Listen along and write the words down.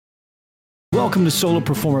Welcome to Solo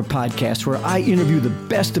Performer Podcast, where I interview the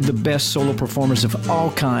best of the best solo performers of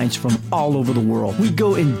all kinds from all over the world. We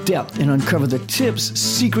go in depth and uncover the tips,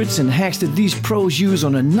 secrets, and hacks that these pros use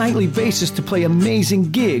on a nightly basis to play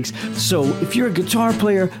amazing gigs. So if you're a guitar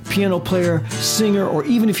player, piano player, singer, or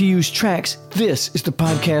even if you use tracks, this is the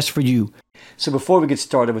podcast for you. So before we get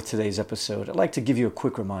started with today's episode, I'd like to give you a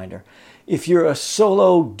quick reminder. If you're a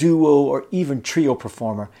solo, duo, or even trio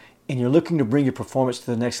performer, and you're looking to bring your performance to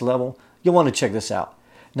the next level, you'll want to check this out.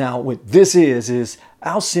 Now, what this is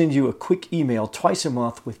I'll send you a quick email twice a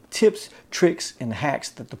month with tips, tricks, and hacks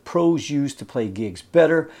that the pros use to play gigs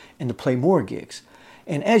better and to play more gigs.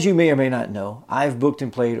 And as you may or may not know, I've booked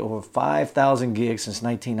and played over 5,000 gigs since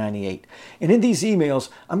 1998. And in these emails,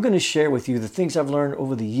 I'm going to share with you the things I've learned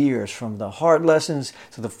over the years, from the hard lessons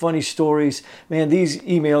to the funny stories. Man, these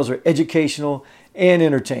emails are educational and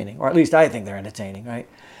entertaining, or at least I think they're entertaining, right?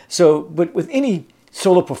 So, but with any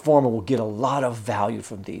solo performer will get a lot of value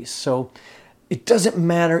from these. So it doesn't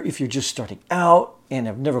matter if you're just starting out and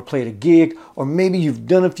have never played a gig, or maybe you've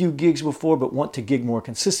done a few gigs before but want to gig more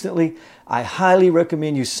consistently. I highly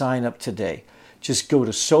recommend you sign up today. Just go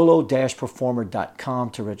to solo-performer.com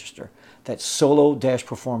to register. That's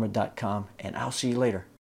solo-performer.com, and I'll see you later.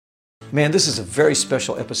 Man, this is a very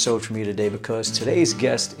special episode for me today because today's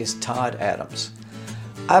guest is Todd Adams.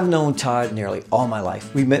 I've known Todd nearly all my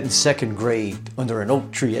life. We met in second grade under an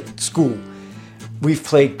oak tree at school. We've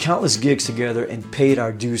played countless gigs together and paid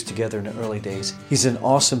our dues together in the early days. He's an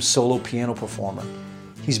awesome solo piano performer.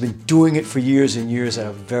 He's been doing it for years and years at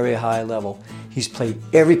a very high level. He's played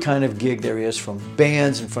every kind of gig there is, from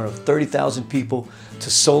bands in front of 30,000 people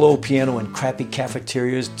to solo piano in crappy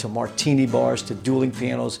cafeterias to martini bars to dueling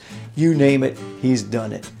pianos. You name it, he's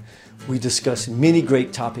done it. We discuss many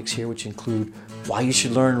great topics here, which include why you should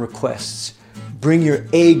learn requests, bring your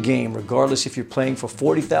A game regardless if you're playing for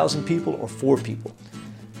 40,000 people or 4 people,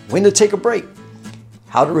 when to take a break,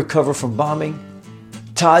 how to recover from bombing,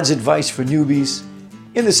 Todd's advice for newbies.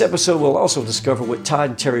 In this episode, we'll also discover what Todd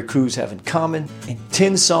and Terry Crews have in common, and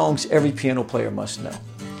 10 songs every piano player must know.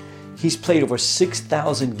 He's played over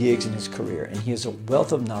 6,000 gigs in his career, and he has a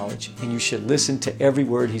wealth of knowledge, and you should listen to every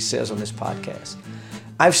word he says on this podcast.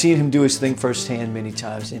 I've seen him do his thing firsthand many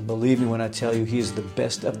times, and believe me when I tell you, he is the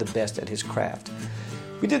best of the best at his craft.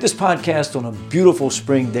 We did this podcast on a beautiful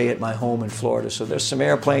spring day at my home in Florida, so there's some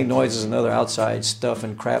airplane noises and other outside stuff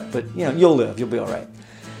and crap, but you'll live, you'll be all right.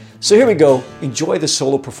 So here we go. Enjoy the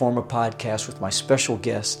Solo Performer Podcast with my special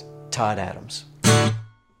guest, Todd Adams. All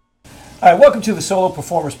right, welcome to the Solo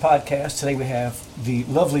Performers Podcast. Today we have the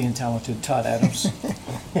lovely and talented Todd Adams,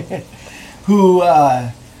 who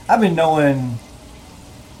I've been knowing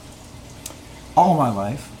all my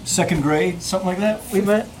life. Second grade, something like that, we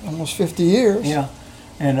met? Almost 50 years. Yeah.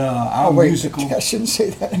 And our musical... I shouldn't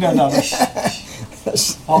say that. No.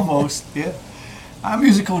 Almost, yeah. Our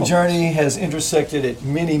musical journey has intersected at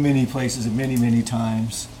many, many places at many, many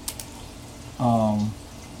times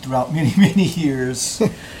throughout many, many years.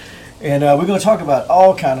 And we're going to talk about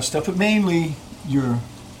all kind of stuff, but mainly your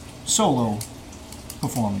solo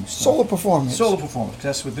performing stuff. Solo performance. Solo performance.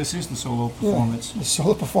 That's what this is, the Solo Performance. The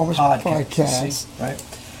Solo Performance Podcast. See, right?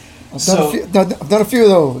 I've done a few of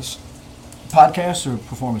those. Podcasts or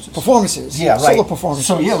performances? Performances. Yeah, right. Solo performances.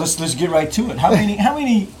 So yeah, let's get right to it. How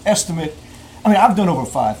many estimate? I mean, I've done over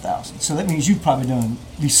 5,000, so that means you've probably done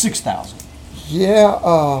at least 6,000. Yeah,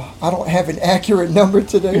 I don't have an accurate number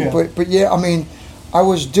today, but yeah, I mean, I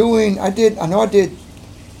did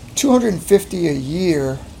 250 a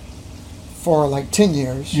year for like 10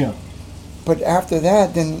 years. Yeah. But after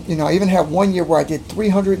that, then, I even had one year where I did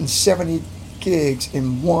 370 gigs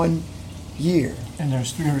in 1 year. And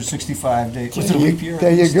there's 365 days. Was it a leap year?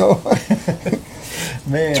 There you go.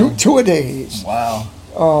 Man. Two-a-days. Wow.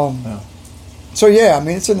 So yeah, I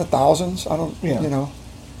mean, it's in the thousands. Well,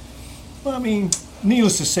 I mean,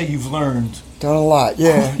 needless to say, you've learned. Done a lot,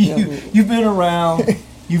 yeah. You've been around.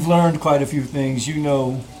 You've learned quite a few things. You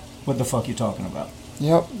know what the fuck you're talking about.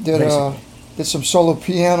 Yep. Did some solo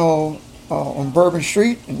piano on Bourbon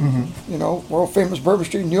Street, and world famous Bourbon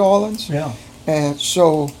Street in New Orleans. Yeah.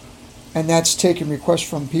 And that's taking requests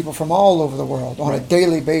from people from all over the world on a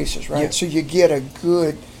daily basis, right? Yeah. So you get a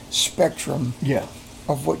good spectrum. Yeah.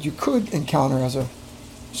 Of what you could encounter as a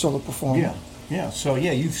solo performer. Yeah. So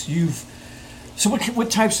you've. So what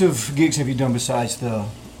types of gigs have you done besides the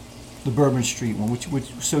Bourbon Street one?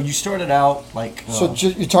 So you started out like. So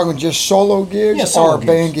you're talking just solo gigs, solo or gigs.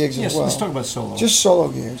 Band gigs as well? Let's talk about solo. Just solo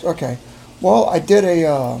gigs. Okay. Well, I did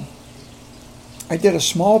a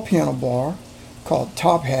small piano bar called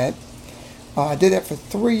Top Hat I did that for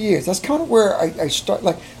 3 years. That's kind of where I start.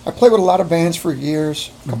 Like, I played with a lot of bands for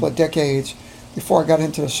years, a couple of decades, before I got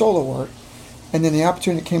into the solo work. And then the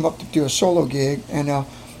opportunity came up to do a solo gig, and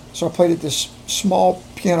so I played at this small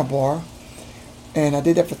piano bar, and I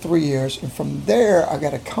did that for 3 years. And from there, I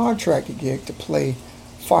got a contracted gig to play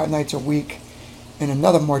 5 nights a week in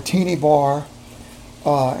another martini bar,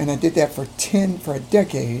 and I did that for a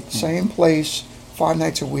decade. Same place, 5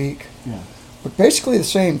 nights a week. Yeah. But basically the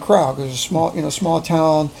same crowd, because it's a small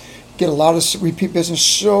town, get a lot of repeat business.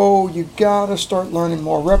 So you gotta start learning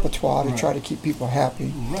more repertoire to try to keep people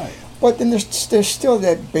happy. Right. But then there's still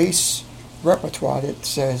that base repertoire that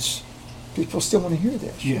says people still want to hear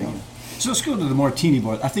this. Yeah. You know? So let's go to the martini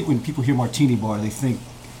bar. I think when people hear martini bar, they think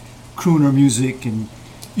crooner music and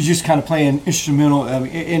you're just kind of playing instrumental. I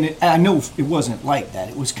mean, and I know it wasn't like that.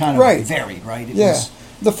 It was kind of varied, right? It was,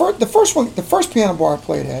 the first piano bar I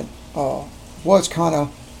played at was kind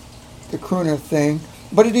of the crooner thing,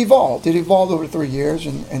 but it evolved. It evolved over 3 years,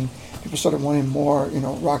 and people started wanting more,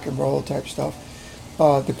 rock and roll type stuff.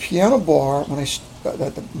 The piano bar,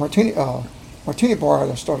 the martini bar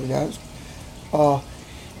that I started at,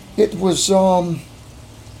 it was it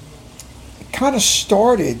kind of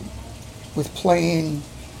started with playing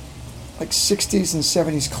like 60s and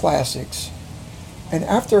 70s classics, and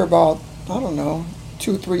after about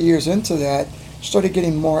 2 or 3 years into that, started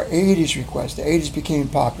getting more 80s requests. The 80s became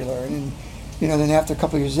popular, and then after a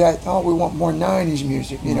couple of years of that, we want more 90s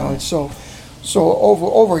music, and so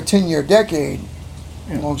over a 10-year decade,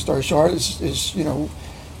 long story short, is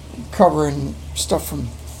covering stuff from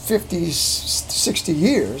 50s, 60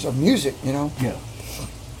 years of music, Yeah.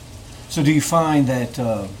 So do you find that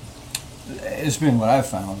it's been what I've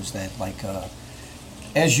found is that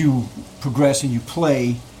as you progress and you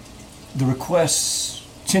play, the requests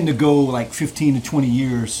tend to go like 15 to 20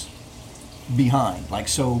 years behind. Like,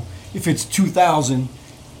 so if it's 2000,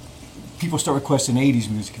 people start requesting 80s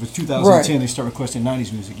music. If it's 2010, they start requesting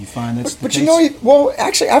 90s music. You find that's the case?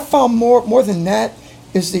 Actually, I found more than that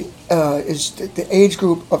is the age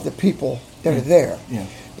group of the people that are there. Yeah.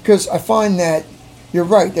 Because I find that you're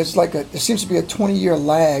right. There seems to be a 20-year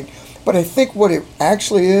lag, but I think what it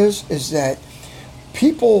actually is that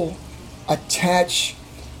people attach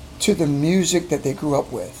to the music that they grew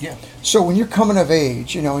up with. Yeah. So when you're coming of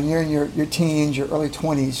age, and you're in your teens, your early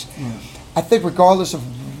 20s, I think regardless of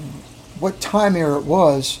what time era it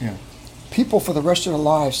was, people for the rest of their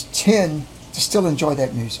lives tend to still enjoy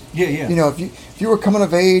that music. Yeah, yeah. If you were coming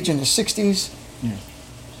of age in the 60s,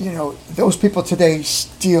 those people today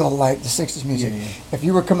still like the 60s music. Yeah. If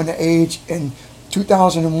you were coming to age in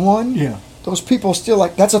 2001, those people still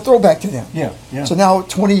that's a throwback to them. Yeah, yeah. So now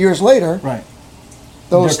 20 years later, right.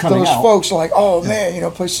 Those folks are like, oh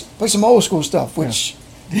man, play some old school stuff, which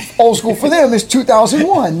old school for them is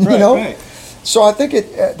 2001. Right. So I think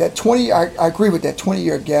that 20. I agree with that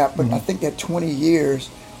 20-year gap, but I think that 20 years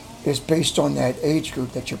is based on that age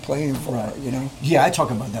group that you're playing for. Right. Yeah, I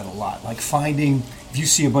talk about that a lot. Like finding, if you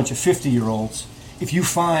see a bunch of 50-year-olds, if you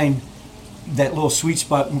find that little sweet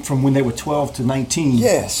spot from when they were 12 to 19.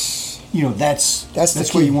 Yes.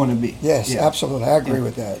 That's where you want to be. Yes, absolutely. I agree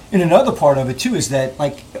with that. And another part of it too is that,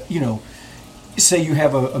 say you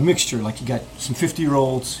have a mixture, like you got some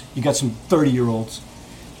 50-year-olds, you got some 30-year-olds.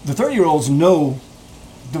 The 30-year-olds know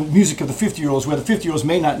the music of the 50-year-olds, where the 50-year-olds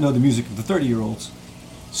may not know the music of the 30-year-olds.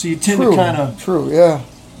 So you tend to kind of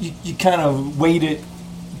you kind of weight it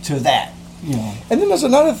to that, And then there's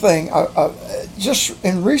another thing. Just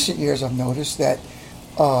in recent years, I've noticed that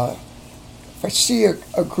if I see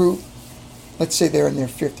a group, let's say they're in their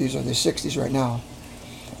 50s or their 60s right now,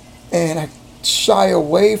 and I shy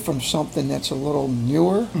away from something that's a little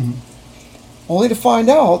newer, only to find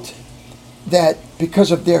out that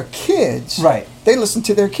because of their kids, they listened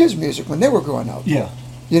to their kids' music when they were growing up. Yeah.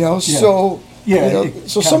 So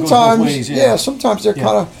sometimes, sometimes they're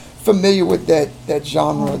kind of familiar with that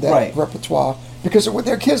genre, that repertoire, because of what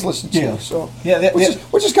their kids listen to. Yeah. So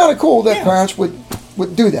which is kind of cool that parents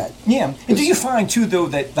would do that. Yeah. And do you find too though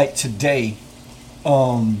that like today,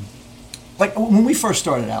 like when we first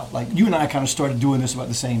started out, like you and I kind of started doing this about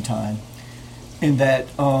the same time, in that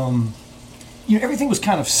everything was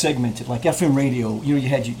kind of segmented, like FM radio. You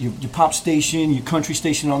had your pop station, your country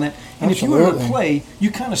station, and all that. And if you were to play,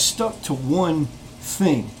 you kind of stuck to one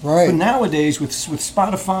thing. Right. But nowadays, with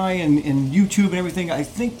Spotify and YouTube and everything, I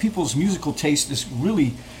think people's musical taste is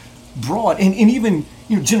really broad, and even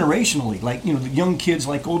generationally, like the young kids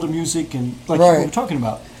like older music and like what we were talking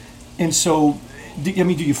about. And so, do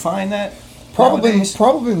you find that?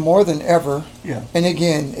 Probably more than ever. Yeah. And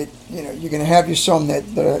again, you're going to have your some that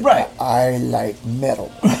I like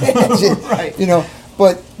metal. Right.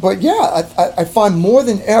 But but yeah, I find more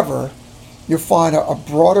than ever, you'll find a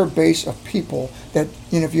broader base of people that,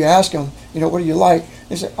 if you ask them, what do you like?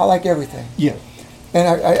 They say, I like everything. Yeah. And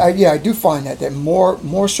I do find that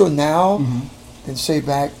more so now than say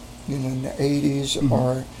back, in the 80s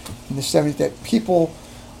or in the 70s, that people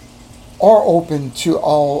are open to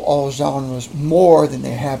all genres more than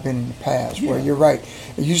they have been in the past. Yeah. Where you're right,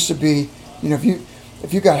 it used to be,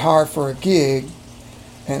 if you got hired for a gig,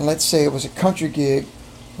 and let's say it was a country gig,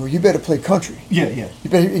 well, you better play country. Yeah, yeah. You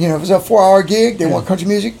better, if it's a 4-hour gig, they want country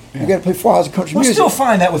music. You got to play 4 hours of country music. We'll still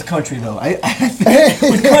find that with country, though. I think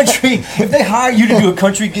with country, if they hire you to do a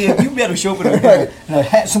country gig, you better show up with a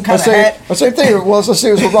hat, some kind of hat. The same thing. Well, let's say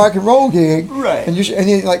it was a rock and roll gig, right? And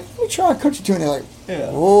you're like, let me try a country tune. And they're like,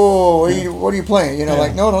 oh, what are you playing?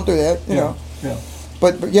 Like, no, don't do that. You know. Yeah.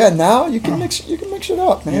 But yeah, now you can mix it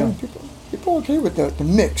up, man. Yeah. People are okay with the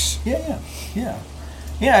mix. Yeah.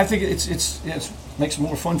 I think it's makes it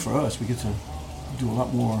more fun for us. We get to do a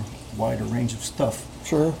lot more wider range of stuff.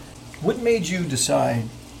 Sure. What made you decide,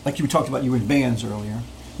 like you talked about, you were in bands earlier,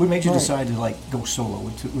 what made you decide to go solo?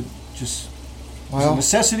 Was it a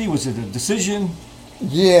necessity? Was it a decision?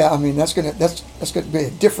 Yeah, I mean that's gonna be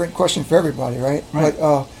a different question for everybody, right?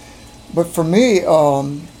 But for me, I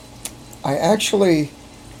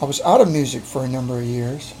was out of music for a number of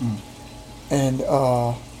years, and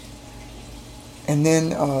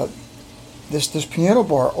then this piano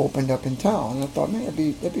bar opened up in town, and I thought, man,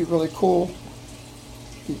 that'd be really cool.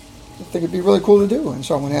 I think it'd be really cool to do. And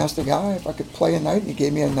so I went and asked the guy if I could play a night, and he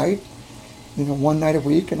gave me a night, one night a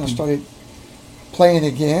week, and I started playing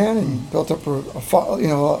again and built up a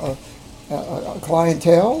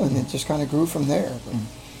clientele, and it just kind of grew from there.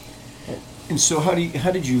 And so how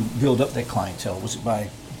did you build up that clientele? Was it by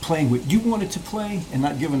playing what you wanted to play and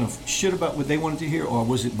not giving a shit about what they wanted to hear, or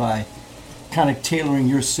was it by kind of tailoring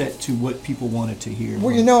your set to what people wanted to hear?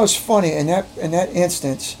 Well, it's funny. In that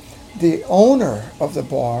instance, the owner of the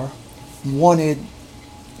bar wanted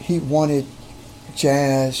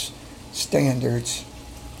jazz standards,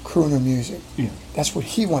 crooner music. Yeah. That's what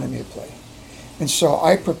he wanted me to play. And so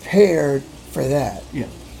I prepared for that. Yeah.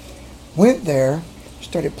 Went there,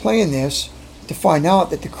 started playing this, to find out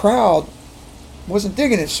that the crowd wasn't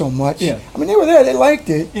digging it so much. Yeah. I mean, they were there, they liked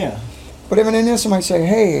it. Yeah. But every now and then somebody say,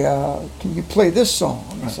 hey, can you play this song?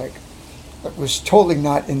 Right. It's like, it was totally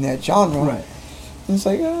not in that genre. Right. And it's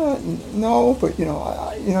like, no, but you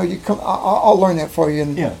come. I'll learn that for you,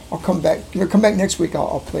 and I'll come back. Come back next week.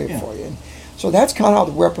 I'll play it for you. And so that's kind of how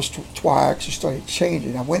the repertoire actually started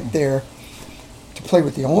changing. I went there to play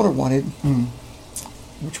what the owner wanted,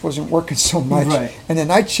 which wasn't working so much. Right. And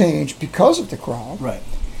then I changed because of the crowd. Right.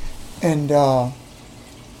 And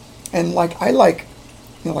like I like,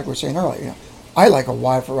 like we were saying earlier, I like a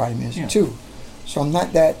wide variety of music too. So I'm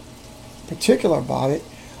not that particular about it.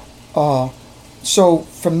 So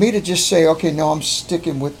for me to just say, okay, no, I'm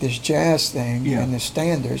sticking with this jazz thing and the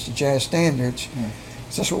jazz standards,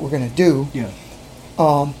 that's what we're going to do. Yeah.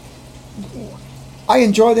 I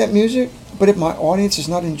enjoy that music, but if my audience is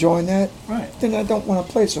not enjoying that, then I don't want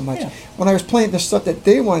to play it so much. Yeah. When I was playing the stuff that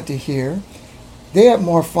they wanted to hear, they had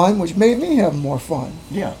more fun, which made me have more fun.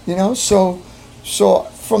 Yeah. So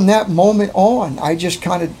from that moment on, I just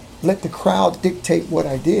kind of let the crowd dictate what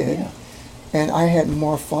I did. Yeah. And I had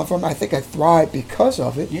more fun from it. I think I thrived because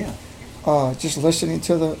of it. Yeah. Just listening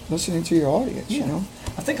to your audience. Yeah.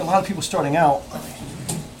 I think a lot of people starting out.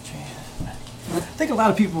 I think a lot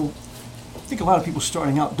of people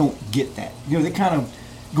starting out don't get that. They kind of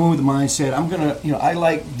go with the mindset, I'm gonna, I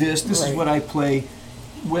like this. This is what I play.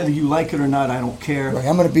 Whether you like it or not, I don't care. Right.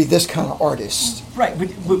 I'm gonna be this kind of artist. Right. But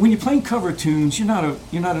when you're playing cover tunes, you're not an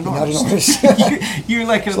artist. You're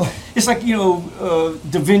like it's like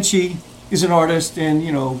Da Vinci is an artist,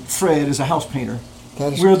 and Fred is a house painter.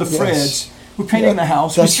 We're the Freds. We're painting the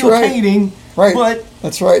house. We're still painting, but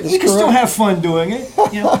that's right. We can still have fun doing it.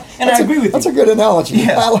 And I agree with you. That's a good analogy.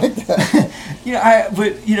 Yeah. I like that.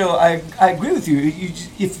 I agree with you.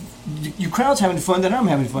 If your crowd's having fun, then I'm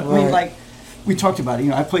having fun. Right. I mean, like we talked about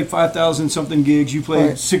it. I played 5,000 something gigs. You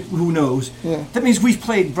played six, who knows? Yeah. That means we've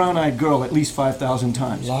played Brown Eyed Girl at least 5,000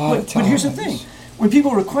 times. But here's the thing: when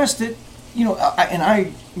people request it, and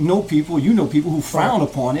I know people, who frown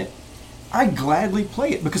upon it. I gladly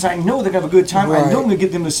play it because I know they're going to have a good time. Right. I know I'm going to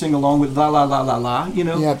get them to sing along with la la la la la,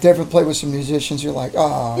 Yeah, I've definitely played with some musicians. You're like,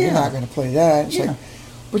 you're not going to play that. It's like,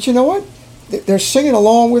 but you know what? They're singing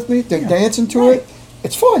along with me. They're dancing to it.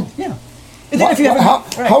 It's fun. Yeah. And then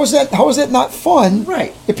how is that not fun?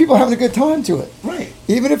 Right. If people are having a good time to it. Right.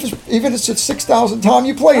 Even if it's the 6,000th time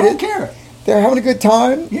you played it. I don't care. They're having a good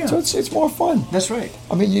time. Yeah. So it's more fun. That's right.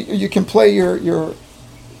 I mean, you can play your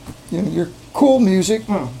cool music.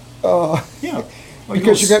 Yeah. Well,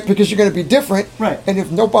 because you're going to be different. Right. And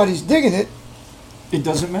if nobody's digging it, it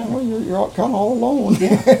doesn't matter. Well, you're kind of all alone.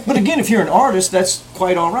 Yeah. But again, if you're an artist, that's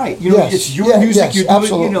quite all right. You know, yes. it's your music. Yes, you're doing.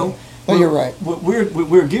 Absolutely. You know. No, you're right. What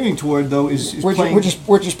we're gearing toward though is playing.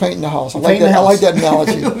 We're just painting the house. I like that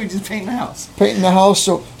analogy. We're just painting the house. Painting the house.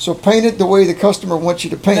 So paint it the way the customer wants you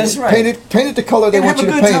to paint That's it. right. Paint it the color they want you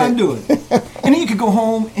to paint it. Have a good time doing it. And then you could go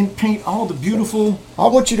home and paint all the beautiful. I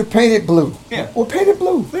want you to paint it blue. Yeah. Well, paint it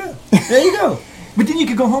blue. Yeah. There you go. But then you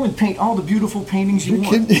could go home and paint all the beautiful paintings you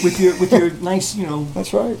want with your nice, you know.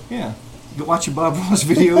 That's right. Yeah. Go watch your Bob Ross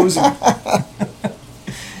videos. And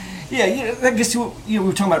yeah. That gets to we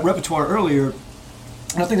were talking about repertoire earlier.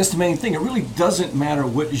 And I think that's the main thing. It really doesn't matter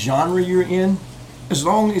what genre you're in, as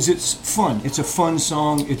long as it's fun. It's a fun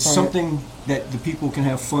song. It's something that the people can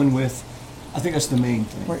have fun with. I think that's the main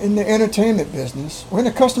thing. We're in the entertainment business. We're in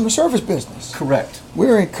the customer service business. Correct.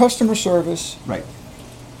 We're in customer service. Right.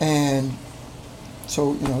 And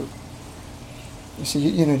so, you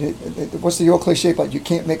see, what's the old cliche like? You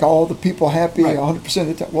can't make all the people happy 100% of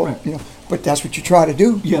the time. Well, but that's what you try to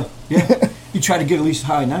do. Yeah. You try to get at least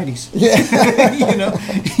high 90s. Yeah.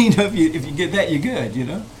 If you get that, you're good.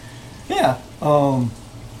 Yeah.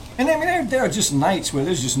 And I mean, there are just nights where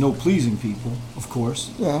there's just no pleasing people, of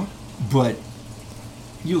course. Yeah. But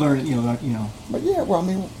you learn it, But yeah, well, I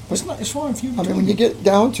mean, it's fun if you. I mean, when you get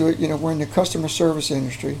down to it, we're in the customer service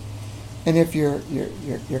industry, and if your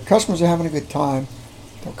customers are having a good time,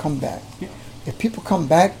 they'll come back. Yeah. If people come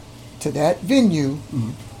back to that venue,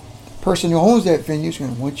 the person who owns that venue is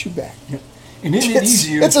going to want you back. Yeah. And isn't it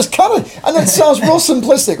easier? It's just kind of. I know it sounds real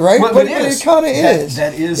simplistic, right? Well, but it kind of is.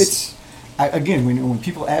 That is. Again, when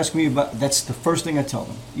people ask me about, that's the first thing I tell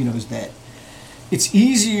them. Is that it's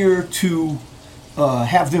easier to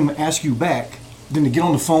have them ask you back than to get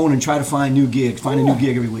on the phone and try to find new gigs, find a new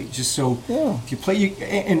gig every week. Just so if you play,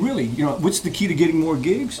 and really, what's the key to getting more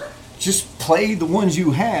gigs? Just play the ones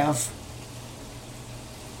you have.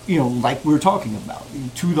 Like we were talking about,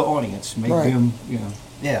 to the audience, make them,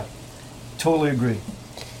 Yeah, totally agree.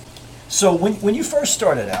 So when you first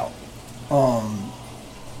started out,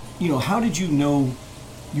 how did you know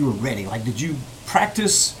you were ready? Like, did you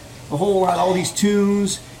practice a whole lot, all these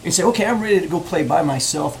tunes, and say, okay, I'm ready to go play by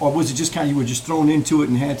myself? Or was it just kind of you were just thrown into it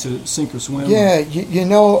and had to sink or swim? Yeah,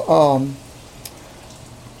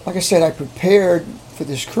 like I said, I prepared for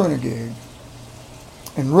this crooner gig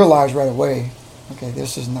and realized right away, okay,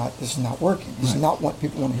 this is not working. This is not what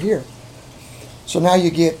people want to hear. So now you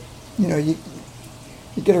get, you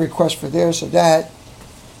get a request for this or that,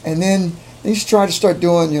 and then you try to start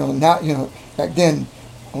doing, now, back then,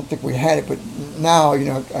 I don't think we had it, but now,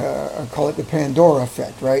 I call it the Pandora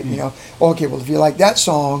effect, right? Okay, well, if you like that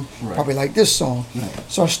song, probably like this song. Right.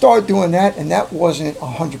 So I started doing that, and that wasn't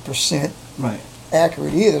 100%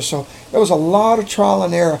 accurate either. So there was a lot of trial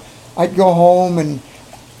and error. I'd go home and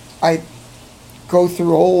I'd go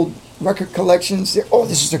through old record collections. Say, oh,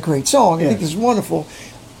 this is a great song. I think this is wonderful.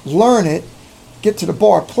 Learn it, get to the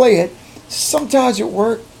bar, play it. Sometimes it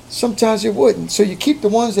worked. Sometimes it wouldn't. So you keep the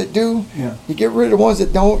ones that do. Yeah. You get rid of the ones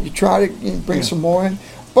that don't. You try to bring some more in.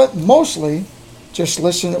 But mostly, just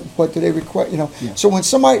listen to what do they request.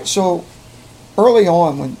 So early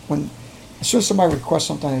on, when as soon as somebody requests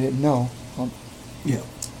something I didn't know,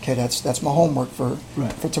 okay, that's my homework for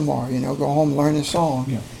tomorrow. Go home, learn this song.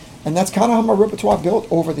 Yeah. And that's kind of how my repertoire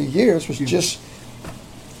built over the years, was just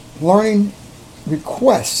learning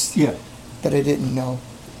requests that I didn't know.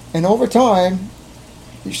 And over time,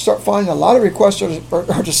 you start finding a lot of requests are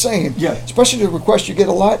the same. Yeah. Especially the requests you get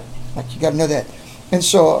a lot, like you got to know that. And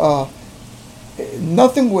so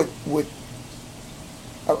nothing would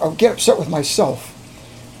I would get upset with myself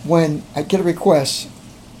when I get a request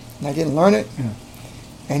and I didn't learn it,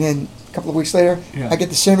 and then a couple of weeks later I get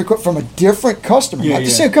the same request from a different customer, not the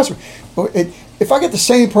same customer. But if I get the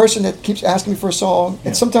same person that keeps asking me for a song,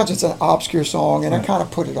 and sometimes it's an obscure song, and I kind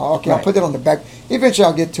of put it off. Okay, I'll put it on the back. Eventually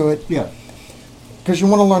I'll get to it. Yeah. Because you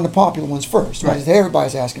want to learn the popular ones first, right?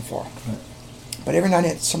 Everybody's asking for. Right. But every now and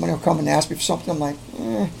then somebody will come and ask me for something. I'm like,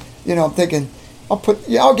 I'm thinking,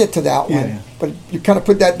 I'll get to that one. Yeah. But you kind of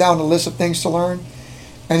put that down the list of things to learn,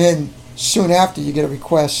 and then soon after you get a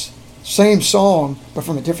request, same song but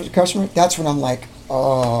from a different customer. That's when I'm like,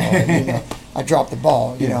 I dropped the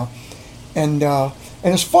ball, know. And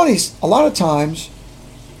it's funny, a lot of times,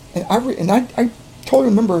 and I totally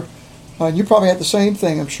remember. You probably had the same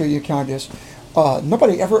thing. I'm sure you encountered this.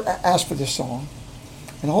 Nobody ever asked for this song,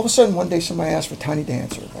 and all of a sudden one day somebody asked for "Tiny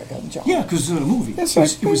Dancer" by Elton John. Yeah, because it was in a movie.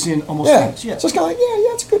 It was in Almost Famous. Yeah. So it's kind of like,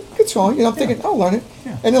 it's a good song. I'm thinking I'll learn it.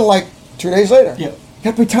 Yeah. And then like 2 days later,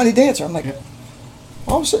 got to be "Tiny Dancer." I'm like,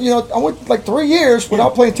 all of a sudden, I went like 3 years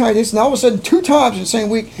without playing Tiny Dancer, and all of a sudden 2 times in the same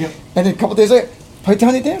week, and then a couple days later, play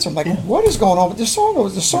Tiny Dancer. I'm like, what is going on with this song?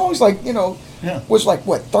 The song's like, was like,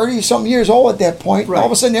 30-something years old at that point. Right. All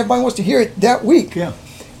of a sudden, everybody wants to hear it that week. Yeah.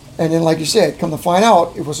 And then, like you said, come to find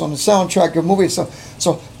out, it was on the soundtrack of a movie.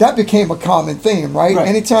 So that became a common theme, right?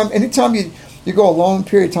 Anytime you go a long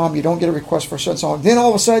period of time, you don't get a request for a certain song, then all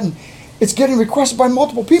of a sudden, it's getting requested by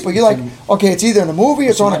multiple people. You're like, okay, it's either in a movie,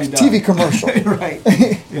 or it's on a TV commercial, right?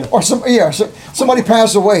 Or somebody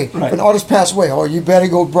passed away, an artist passed away. Oh, you better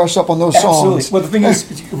go brush up on those songs. Well, the thing is,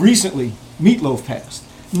 recently, Meatloaf passed.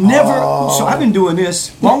 Never. So I've been doing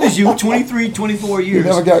this long as you, 23, 24 years. You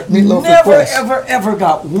never got Meatloaf request. Never, ever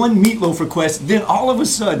got one Meatloaf request. Then all of a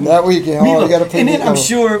sudden, that weekend, you got to play and then Meatloaf. I'm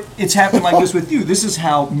sure it's happened like this with you. This is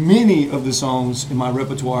how many of the songs in my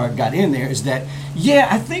repertoire got in there. Is that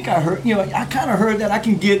I think I heard. I kind of heard that I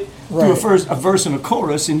can get through a verse and a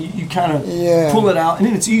chorus, and you kind of pull it out, and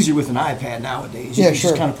then it's easier with an iPad nowadays. You can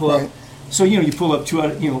just kind of pull up. So you pull up 2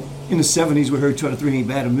 out of in the 70s we heard 2 out of 3 ain't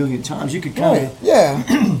bad a million times. You could kind of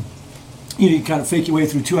you kind of fake your way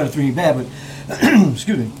through 2 out of 3 ain't bad, but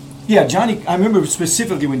excuse me. Yeah, Johnny. I remember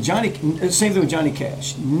specifically when Johnny. Same thing with Johnny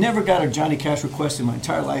Cash. Never got a Johnny Cash request in my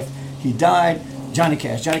entire life. He died. Johnny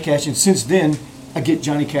Cash, and since then I get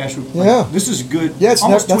Johnny Cash. This is good. Yeah,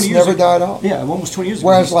 that's never died out. Yeah, almost 20 years ago.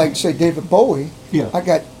 Whereas, like say David Bowie. Yeah.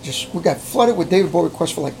 We got flooded with David Bowie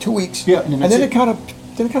requests for like 2 weeks. Yeah, and then it kind of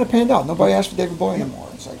panned out. Nobody asked for David Bowie anymore.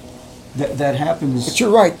 It's like that happens. But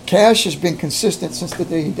you're right. Cash has been consistent since the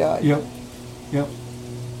day he died. Yep.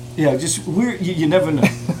 Yeah, just you never know.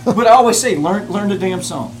 But I always say, learn the damn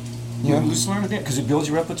song. Just learn the damn, because it builds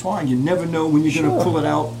your repertoire, and you never know when you're going to pull it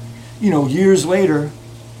out. Years later,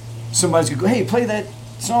 somebody's going to go, hey, play that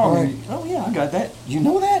song. Right. And, oh yeah, I got that. You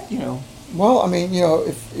know that. Well, I mean,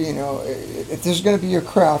 if there's going to be your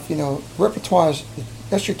craft, repertoire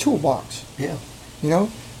that's your toolbox. Yeah. You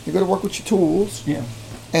got to work with your tools. Yeah.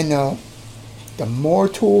 And the more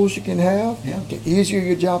tools you can have, the easier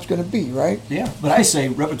your job's going to be, right? Yeah. But I say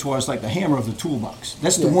repertoire is like the hammer of the toolbox.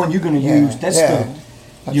 That's the one you're going to use. That's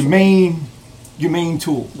your main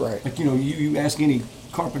tool. Right. Like you ask any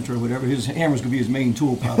carpenter or whatever, his hammer's going to be his main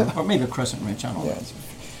tool, probably, or maybe a crescent wrench. I don't know.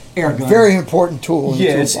 Air gun. Very important tool. In the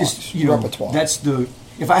toolbox, it's repertoire. That's the.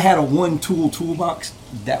 If I had a one toolbox,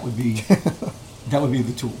 that would be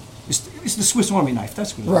the tool. It's the Swiss Army knife.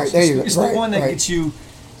 That's what it is. Right, there you go. It's the one that gets you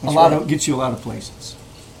a lot of places.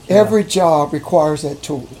 Every job requires that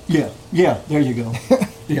tool. Yeah, there you go.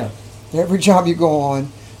 Yeah. Every job you go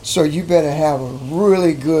on, so you better have a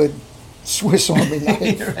really good Swiss Army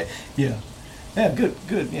knife. Right. Yeah. Yeah,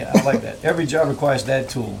 good. Yeah, I like that. Every job requires that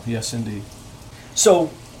tool. Yes, indeed.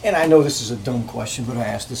 So, and I know this is a dumb question, but I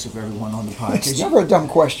ask this of everyone on the podcast. It's never a dumb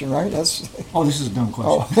question, right? This is a dumb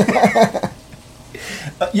question. Oh.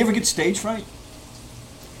 You ever get stage fright?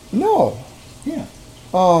 No. Yeah.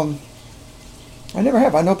 I never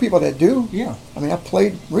have. I know people that do. Yeah. I mean, I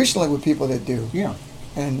played recently with people that do. Yeah.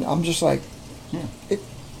 And I'm just like,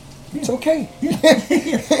 it's okay. Yeah.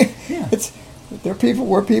 Yeah. They're people.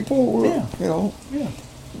 We're people. We're, Yeah.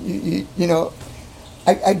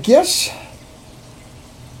 I guess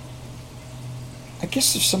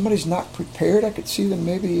if somebody's not prepared, I could see them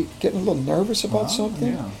maybe getting a little nervous about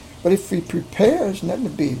something. Yeah. But if he prepares, nothing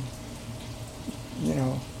to be,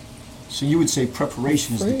 So you would say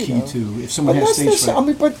preparation is the key to if someone has stage fright. I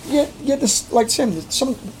mean, but this, like Sam,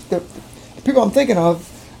 the people I'm thinking of,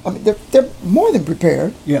 I mean, they're more than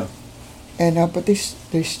prepared. Yeah. And but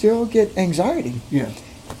they still get anxiety. Yeah.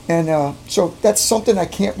 And so that's something I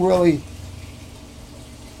can't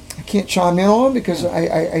chime in on because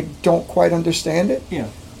I don't quite understand it. Yeah.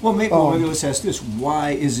 Well, maybe let's ask this: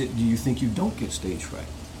 why is it? Do you think you don't get stage fright?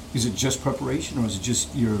 Is it just preparation, or is it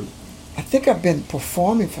just your? I think I've been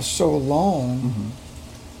performing for so long.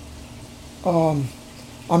 Mm-hmm.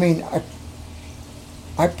 I mean,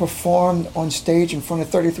 I performed on stage in front of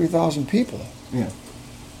 33,000 people. Yeah.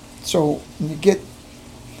 So you get.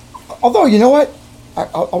 Although you know what,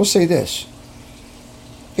 I will say this.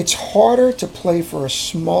 It's harder to play for a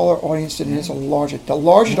smaller audience than it is a larger. The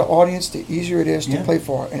larger the audience, the easier it is to play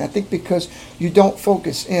for. And I think because you don't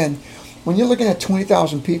focus in. When you're looking at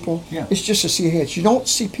 20,000 people, it's just to see heads. You don't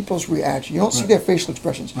see people's reaction. You don't see their facial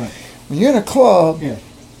expressions. Right. When you're in a club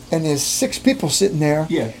and there's 6 people sitting there,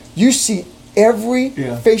 you see every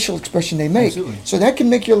facial expression they make. Absolutely. So that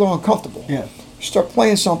can make you a little uncomfortable. Yeah. You start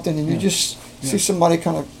playing something and you just see somebody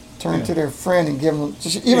kind of turn to their friend and give them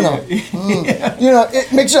just even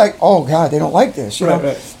it makes you like, oh God, they don't like this. You know?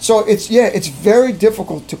 Right. So it's very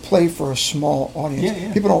difficult to play for a small audience.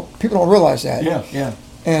 Yeah. People don't realize that. Yeah.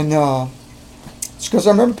 And it's because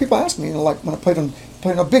I remember people asking me, like when I played on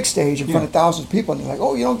playing on a big stage in front of thousands of people, and they're like,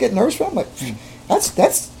 "Oh, you don't get nervous?" I'm like,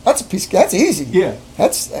 "That's a piece. That's easy. Yeah,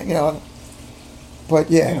 that's But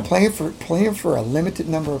playing for a limited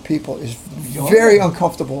number of people is very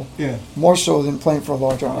uncomfortable. Yeah, more so than playing for a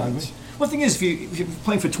large audience. Well, the thing is, if you're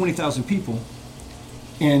playing for 20,000 people,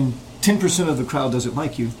 and 10% of the crowd doesn't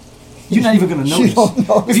like you, you're not even going to notice. You don't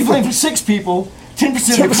notice. If you're playing for 6 people,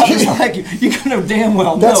 10% of the crowd doesn't like you, you're going to damn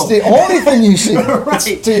well know. That's the only thing you see. Right. That's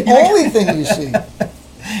the only thing you see.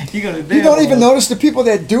 You don't even notice the people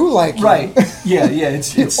that do like you. Right. Yeah.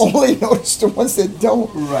 It's only notice the ones that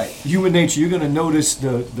don't. Right. Human nature. You're going to notice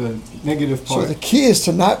the negative part. So the key is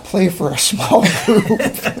to not play for a small group.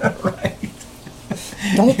 Right.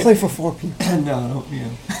 Don't play for 4 people. No. Yeah.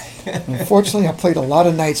 Unfortunately, I played a lot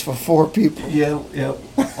of nights for 4 people. Yeah.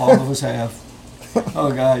 All of us have.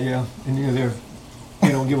 Oh God, yeah. And they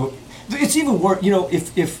don't give a. It's even worse.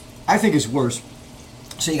 If I think it's worse.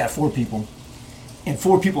 Say you got 4 people, and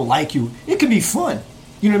 4 people like you, it can be fun.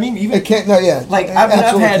 You know what I mean? Even it can't. No, yeah. Like I've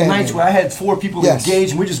had nights where I had 4 people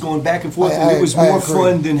engaged, and we're just going back and forth, and it was more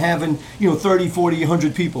fun than having 30, 40,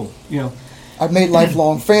 100 people. I've made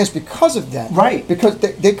lifelong fans because of that. Right. Because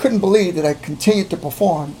they couldn't believe that I continued to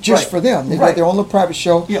perform just for them. They had their own little private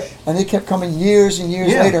show, and they kept coming years and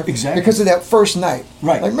years later because of that first night.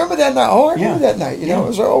 Right. Like, remember that night? Oh, I remember that night. It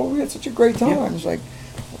was like, oh, we had such a great time. It was like,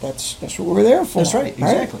 well, that's what we're there for. That's right.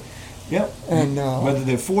 Exactly. Right? Yep. And whether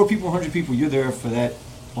they're 4 people, 100 people, you're there for that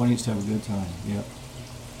audience to have a good time. Yep.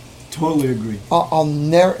 Totally agree. I'll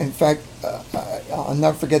never. In fact, I'll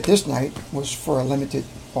never forget this night was for a limited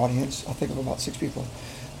audience, I think of about 6 people.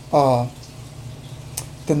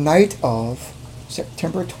 The night of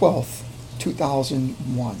September 12th,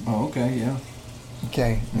 2001. Oh, okay, yeah.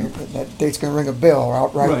 Okay, that date's going to ring a bell,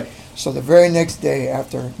 right? So the very next day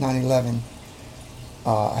after 9/11,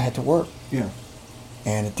 I had to work. Yeah.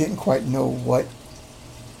 And I didn't quite know what.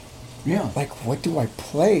 Yeah. Like, what do I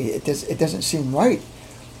play? It doesn't seem right,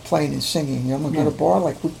 playing and singing. I'm going to go to a bar.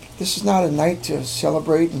 Like, this is not a night to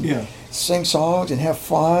celebrate and sing songs and have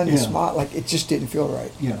fun and smile. Like, it just didn't feel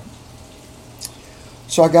right. Yeah.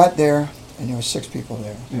 So I got there, and there were 6 people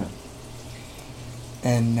there. Yeah.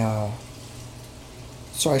 And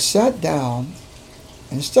so I sat down,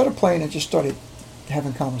 and instead of playing, I just started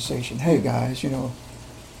having conversation. Hey guys,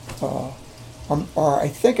 or I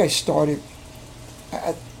think I started.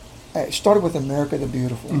 I started with America the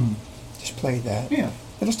Beautiful. Mm-hmm. Just played that. Yeah.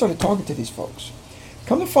 Then I started talking to these folks.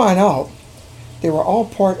 Come to find out, they were all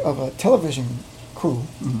part of a television crew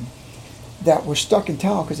that were stuck in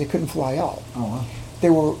town because they couldn't fly out. Oh wow. They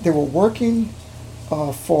were working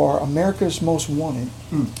for America's Most Wanted,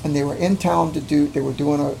 and they were in town they were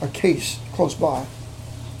doing a case close by.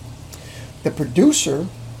 The producer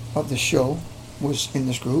of the show was in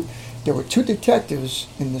this group. There were 2 detectives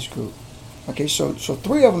in this group. Okay, so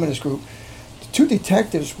 3 of them in this group. The 2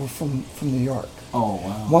 detectives were from New York. Oh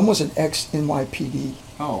wow. One was an ex-NYPD.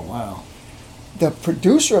 Oh wow. The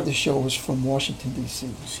producer of the show was from Washington, D.C.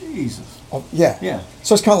 Jesus. Oh, yeah. Yeah.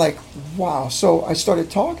 So it's kind of like, wow. So I started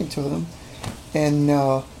talking to them, and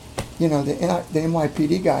the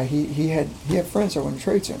NYPD guy, he had friends over in the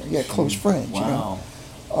Trade Center. He had close friends. Wow.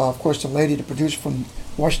 Of course, the producer from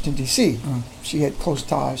Washington, D.C., she had close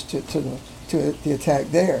ties to the attack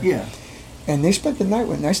there. Yeah. And they spent the night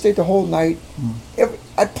with me. I stayed the whole night.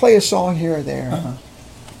 I'd play a song here or there,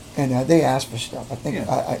 and they asked for stuff. I think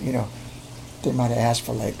they might have asked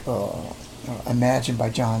for like "Imagine" by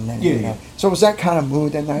John Lennon. Yeah. So it was that kind of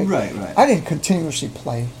mood that night. Right. I didn't continuously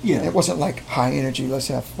play. Yeah. It wasn't like high energy. Let's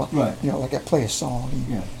have fun. Right. Like I play a song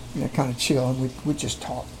and kind of chill, and we'd just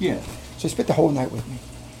talk. Yeah. So he spent the whole night with me.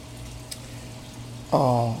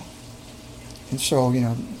 And so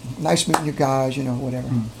nice meeting you guys. Whatever.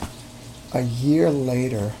 A year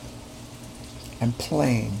later, I'm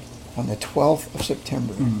playing on the 12th of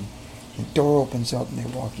September. The door opens up and they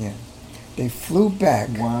walk in. They flew back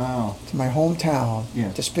to my hometown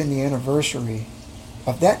to spend the anniversary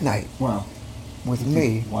of that night with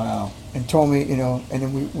me. Wow. And told me, and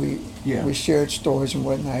then we shared stories and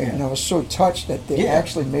whatnot. And I was so touched that they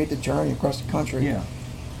actually made the journey across the country. Yeah.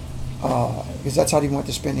 Because that's how they wanted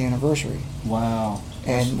to spend the anniversary. Wow.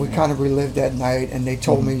 And we kind of relived that night, and they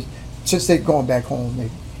told me, since they'd gone back home, they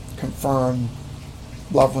confirmed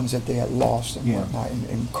loved ones that they had lost and whatnot,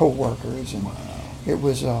 and co-workers, and it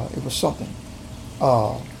was something.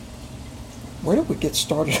 Where did we get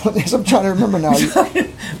started on this? I'm trying to remember now.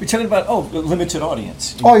 We're talking about limited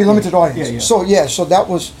audience. Oh, your limited audience. Yeah. So that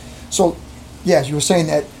was you were saying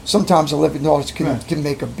that sometimes a limited audience can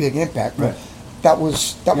make a big impact. Right. That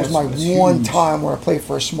was my one time where I played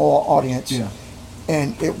for a small audience. Yeah.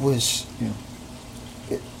 And it was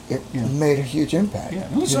it made a huge impact. Yeah,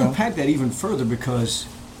 and let's unpack that even further, because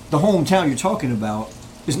the hometown you're talking about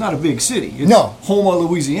is not a big city. It's Houma,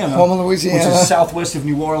 Louisiana. Houma, Louisiana. Which is southwest of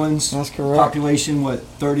New Orleans. That's correct. Population,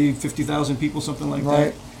 50,000 people, something like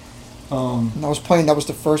that. And I was playing, that was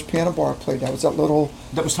the first piano bar I played. That was that little...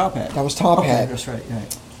 That was Top Hat. That was Top Hat. That's right,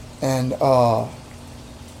 And,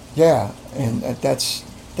 and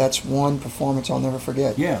that's one performance I'll never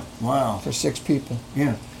forget. Yeah, wow. For 6 people.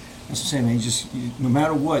 Yeah. That's what I'm saying, man. No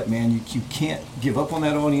matter what, man, you can't give up on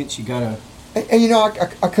that audience. You gotta... And you know,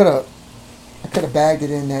 I could have bagged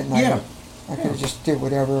it in that night. Yeah. I could have just did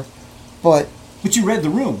whatever, but you read the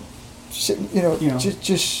room.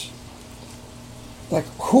 Just like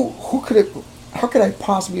who could it? How could I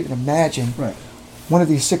possibly even imagine one of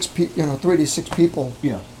these 6 people? 3 of these 6 people.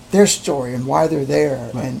 Yeah. Their story and why they're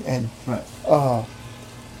there,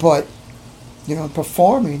 but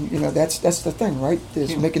performing. That's the thing, right?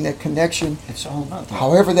 Is making that connection. It's all about that.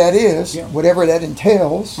 However that is, whatever that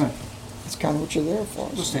entails. Right. That's kind of what you're there for.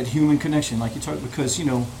 Just that human connection, like you talked, because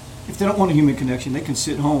if they don't want a human connection, they can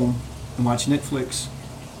sit home and watch Netflix,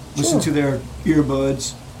 listen to their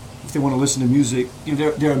earbuds. If they want to listen to music,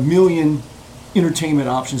 there are a million entertainment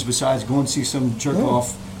options besides go and see some jerk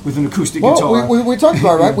off with an acoustic guitar. We talked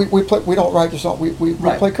about it, right? We play. We don't write the song. We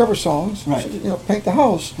play cover songs. Right. Paint the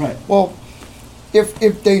house. Right. Well,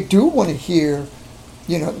 if they do want to hear,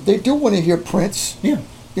 they do want to hear Prince. Yeah.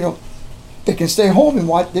 They can stay home and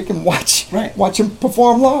watch. They can watch him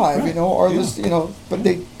perform live. Or listen. But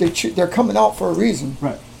they're coming out for a reason.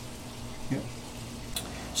 Right. Yeah.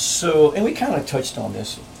 So, and we kind of touched on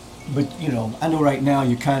this, but I know right now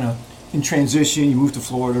you're kind of in transition. You moved to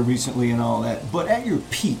Florida recently and all that. But at your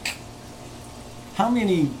peak, how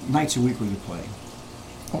many nights a week were you playing?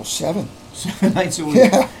 Oh, 7. 7 nights a week.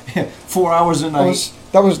 Yeah. 4 hours a night.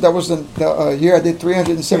 That was the year I did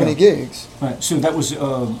 370 gigs. Right. So that was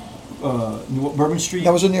Bourbon Street.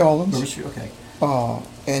 That was in New Orleans. Bourbon Street. Okay.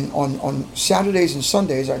 And on Saturdays and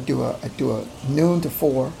Sundays I do a noon to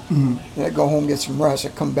 4. Mm-hmm. Then I go home, get some rest. I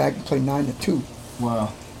come back and play 9 to 2.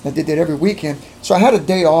 Wow. I did that every weekend. So I had a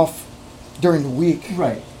day off during the week.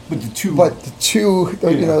 Right. But the two.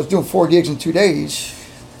 I was doing 4 gigs in 2 days.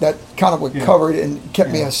 That kind of would cover it and kept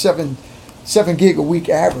me a 7 gig a week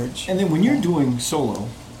average. And then when you're doing solo,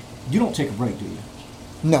 you don't take a break, do you?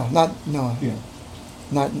 No. Yeah.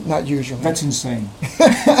 Not usually. That's insane.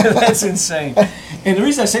 That's insane. And the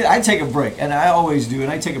reason I say that, I take a break, and I always do,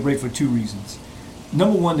 and I take a break for 2 reasons.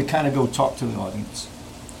 Number 1, to kind of go talk to the audience.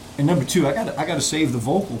 And number 2, I gotta save the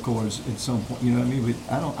vocal cords at some point. You know what I mean?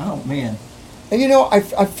 But I don't, man. And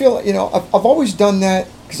I feel I've always done that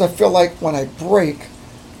because I feel like when I break,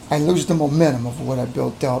 I lose the momentum of what I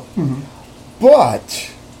built up. Mm-hmm.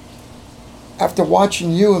 But after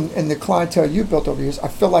watching you and the clientele you built over the years, I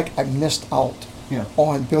feel like I missed out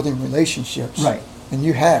on building relationships. Right. And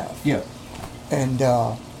you have. Yeah. And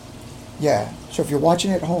so if you're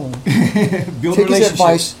watching at home, build take his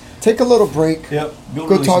advice. Take a little break. Yep. Build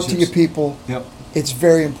go talk to your people. Yep. It's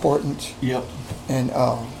very important. Yep. And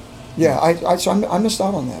I missed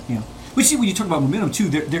out on that. Yeah. But see, when you talk about momentum too,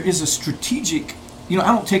 there is a strategic. I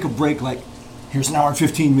don't take a break like, here's an hour and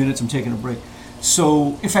 15 minutes. I'm taking a break.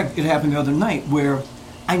 So, in fact, it happened the other night where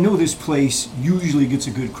I know this place usually gets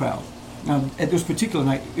a good crowd. Now, at this particular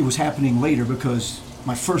night, it was happening later because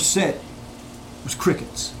my first set was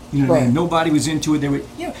crickets. You know what I mean? Nobody was into it. They were,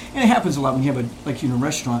 and it happens a lot when you have a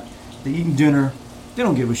restaurant. They're eating dinner. They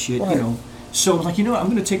don't give a shit, So I was like, I'm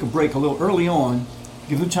going to take a break a little early on,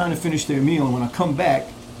 give them time to finish their meal, and when I come back,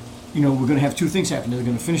 we're going to have 2 things happen. They're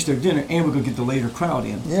going to finish their dinner, and we're going to get the later crowd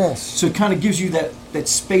in. Yes. So it kind of gives you that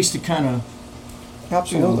space to kind of...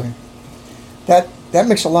 Absolutely. That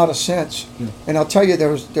makes a lot of sense. Yeah. And I'll tell you, I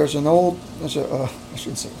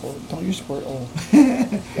shouldn't say old. Don't use the word old.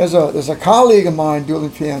 There's a colleague of mine doing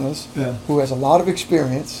pianos who has a lot of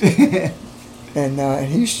experience, and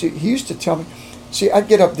he used to tell me. See, I'd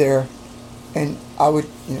get up there, and I would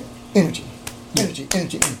energy,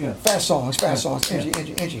 fast songs,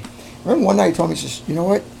 energy. Remember one night he told me, he says, you know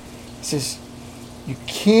what? He says, you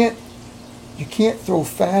can't throw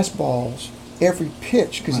fastballs every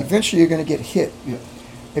pitch because eventually you're going to get hit. Yeah.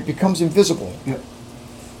 It becomes invisible. Yeah.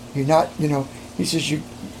 You're not, he says, you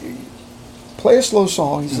play a slow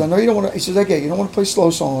song. He says, I know you don't want to, he says, okay, you don't want to play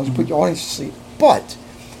slow songs, put your audience to sleep, but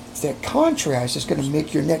it's that contrast that's going to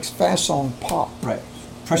make your next fast song pop. Right.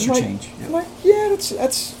 Pressure change. Yeah. I'm like,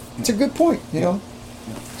 that's a good point, you know.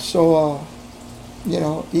 Yeah. So,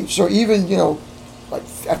 so even, like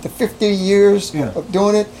after 15 years of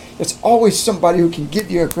doing it, it's always somebody who can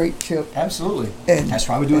give you a great tip. Absolutely. And that's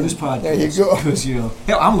why we're doing this podcast. There you go. Because,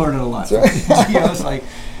 hell, I'm learning a lot. Right. It's like,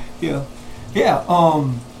 yeah.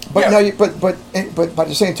 But no, but by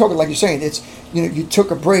the same token, like you're saying, it's you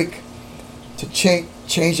took a break to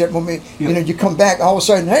change that moment. Yep. You come back, all of a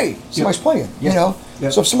sudden, hey, somebody's playing. Yep.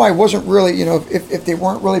 Yep. So if somebody wasn't really, if they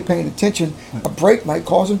weren't really paying attention, a break might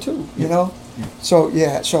cause them to. Yep. So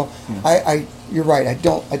I you're right. I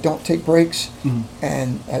don't take breaks,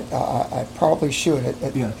 and I probably should.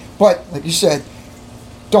 But like you said,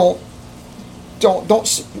 don't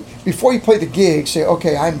before you play the gig say,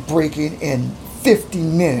 okay, I'm breaking in 50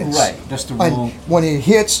 minutes. Right, that's the rule. When it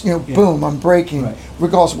hits, boom, I'm breaking,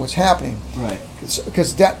 regardless of what's happening. Right.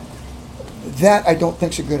 Because that I don't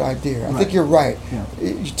think is a good idea. I think you're right. Yeah.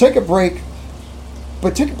 You take a break,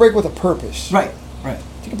 but take a break with a purpose. Right.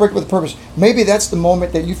 Take a break with a purpose. Maybe that's the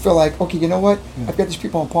moment that you feel like, okay, you know what? I've got these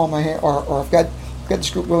people on the palm of my hand, or I've got this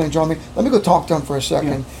group really enjoying me. Let me go talk to them for a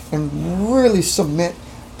second and really cement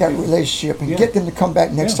that relationship and get them to come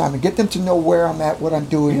back next time and get them to know where I'm at, what I'm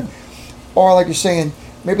doing. Yeah. Or like you're saying,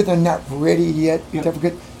 maybe they're not ready yet. So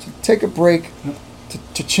take a break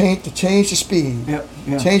to change the speed.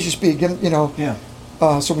 Change the speed. Give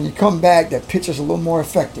them, so when you come back, that pitch is a little more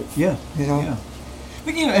effective.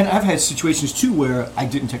 But and I've had situations too where I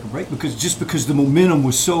didn't take a break because the momentum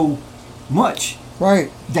was so much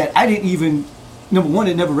that I didn't even. Number one,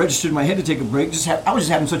 it never registered in my head to take a break. I was just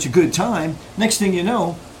having such a good time. Next thing you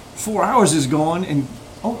know, 4 hours is gone, and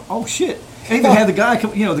oh shit! I even had the guy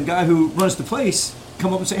come, the guy who runs the place,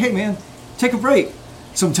 come up and say, "Hey man, take a break.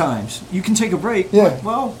 Sometimes you can take a break." Yeah. But,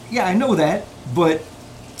 well, yeah, I know that, but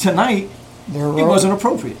tonight it wasn't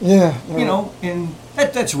appropriate. Yeah. And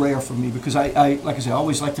that's rare for me because I like I said, I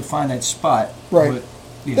always like to find that spot. Right.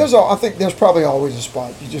 But, I think there's probably always a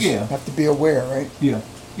spot. You just have to be aware, right? Yeah.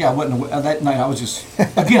 Yeah, I wasn't aware. That night I was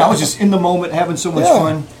just in the moment having so much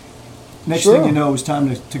fun. Next thing you know, it was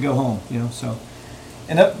time to go home. So,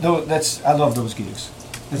 and I love those gigs.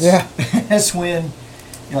 That's when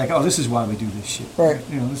you're like, oh, this is why we do this shit. Right.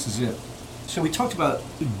 This is it. So we talked about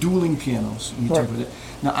dueling pianos. And you talked about it.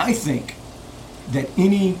 Now I think that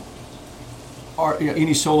any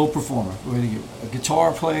solo performer, whether you're a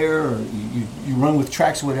guitar player or you run with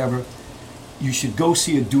tracks or whatever, you should go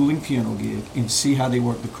see a dueling piano gig and see how they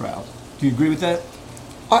work the crowd. Do you agree with that?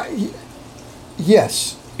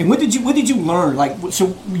 Yes. And what did you learn?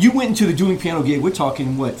 So you went into the dueling piano gig, we're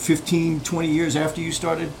talking, 15, 20 years after you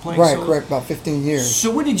started playing solo? Right, about 15 years.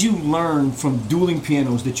 So what did you learn from dueling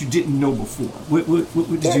pianos that you didn't know before?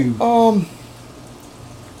 What did you...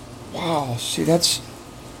 Wow, see, that's...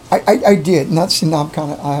 I did. Now I'm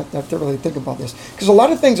kind of... I have to really think about this. Because a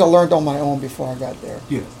lot of things I learned on my own before I got there.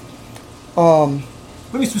 Yeah.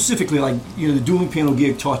 Maybe specifically, the dueling piano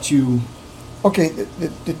gig taught you... Okay,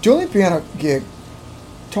 the dueling piano gig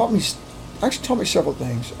taught me several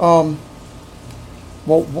things.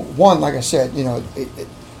 Well, one, like I said,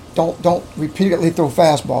 don't repeatedly throw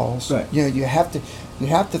fastballs. Right. You have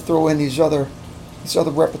to throw in this other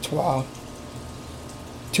repertoire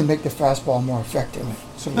to make the fastball more effective.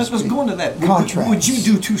 So let's go into that. Would you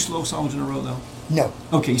do 2 slow songs in a row though? No.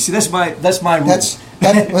 Okay, see that's my rule.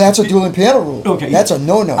 That's a dueling piano rule. Okay. That's a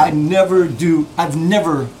no-no. I've never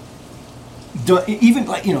done, even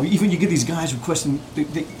even you get these guys requesting,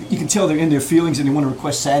 you can tell they're in their feelings and they want to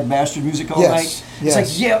request Sad Bastard music all night. It's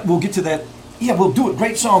like, we'll get to that. Yeah, we'll do it.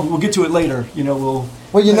 Great song. We'll get to it later.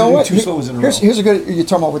 Well, you know what? 2 slows in a row. Here's a good. You're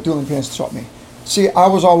talking about what dueling pianos taught me. See, I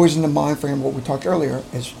was always in the mind frame of what we talked earlier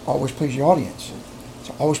is always please your audience.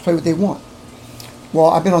 So always play what they want. Well,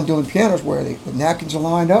 I've been on dueling pianos where the napkins are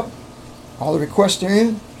lined up, all the requests are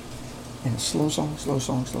in, and it's slow song.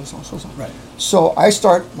 Right. So I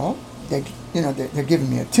start. Well, they're giving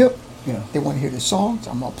me a tip. Yeah. They want to hear the song, so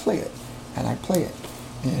I'm gonna play it, and I play it.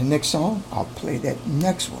 And the next song, I'll play that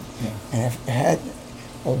next one. Yeah. And I've had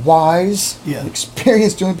a wise,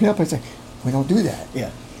 experienced dueling piano player say, we don't do that. Yeah.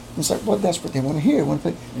 It's like, well, that's what they want to hear. Want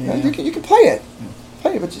to play? You can play it.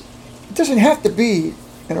 Play it, but it doesn't have to be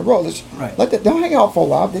in a row. They'll hang out for a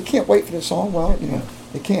while. They can't wait for the song. Well,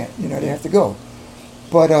 they can't. They have to go.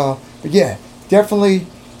 But yeah, definitely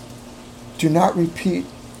do not repeat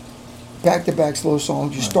back-to-back slow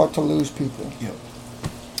songs. You start to lose people. Yep.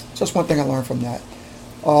 So that's one thing I learned from that.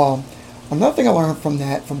 Another thing I learned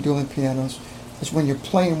from dueling pianos is when you're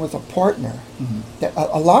playing with a partner. That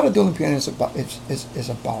a lot of dueling piano is about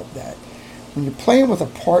that. When you're playing with a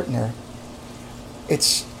partner,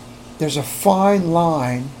 there's a fine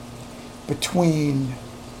line between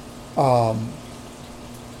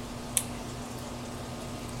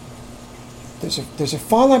there's a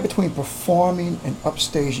fine line between performing and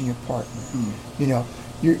upstaging your partner.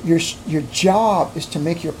 Your job is to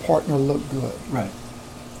make your partner look good. Right.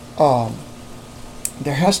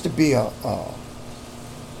 There has to be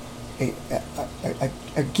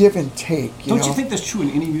a give and take. Don't you think that's true in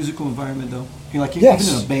any musical environment, though? Like Yes.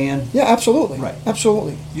 even in a band. Yeah, absolutely. Right.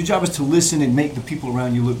 Absolutely. Your job is to listen and make the people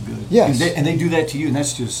around you look good. Yes. And they do that to you, and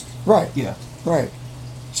that's just Right. Yeah. Right.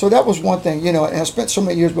 So that was one thing, and I spent so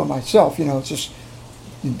many years by myself. It's just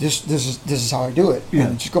this is how I do it. Yeah.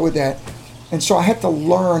 And just go with that. And so I had to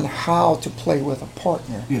learn how to play with a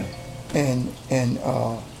partner. Yeah. And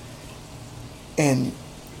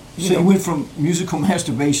So you went from musical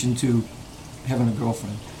masturbation to having a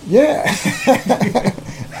girlfriend. Yeah.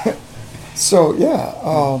 So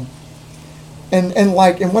yeah, and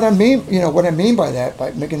what I mean by that,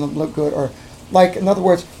 by making them look good, or like in other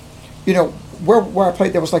words, where I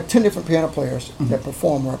played, there was like 10 different piano players that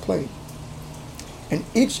performed where I played, and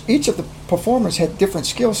each of the performers had different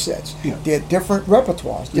skill sets. Yeah. They had different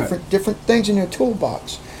repertoires, different things in their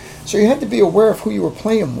toolbox. So you had to be aware of who you were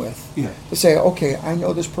playing with. Yeah. To say, okay, I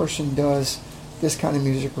know this person does this kind of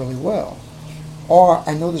music really well, or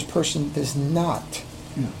I know this person does not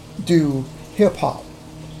do hip hop,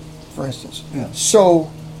 for instance. Yeah.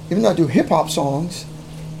 So even though I do hip hop songs,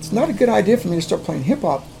 it's not a good idea for me to start playing hip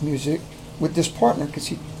hop music with this partner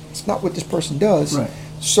because it's not what this person does. Right.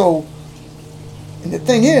 So, and the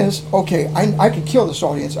thing is, okay, I can kill this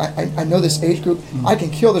audience. I know this age group. I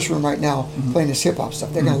can kill this room right now playing this hip hop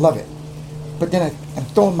stuff. They're gonna love it. But then I'm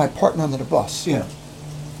throwing my partner under the bus. Yeah.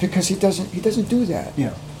 Because he doesn't do that.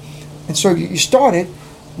 Yeah. And so you start it,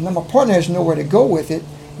 and then my partner has nowhere to go with it,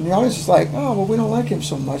 and the audience is like, oh, well, we don't like him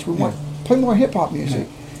so much. We want play more hip hop music.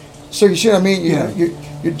 Yeah. So you see what I mean?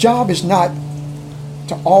 Your job is not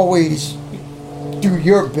to always do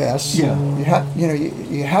your best. Yeah.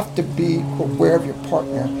 You have to be aware of your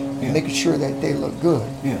partner and making sure that they look good.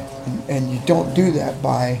 Yeah. And you don't do that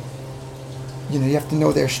by, you have to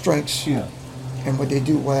know their strengths. Yeah. And what they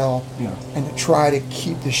do well, and to try to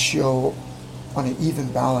keep the show on an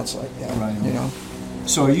even balance like that. Right.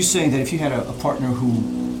 So are you saying that if you had a partner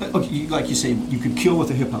who, okay, like you say, you could kill with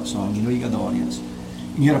a hip hop song, you got the audience,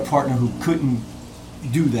 and you had a partner who couldn't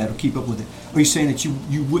do that or keep up with it, are you saying that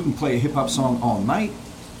you wouldn't play a hip hop song all night,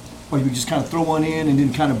 or you would just kind of throw one in and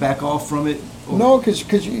then kind of back off from it? Or? No, because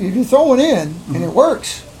if you throw one in and it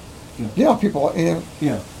works, people,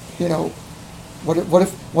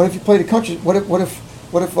 What if you played a country? What if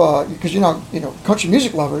because country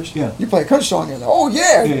music lovers, you play a country song, and you're like, oh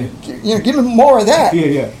yeah, give me more of that.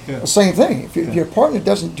 Yeah. The same thing. If your partner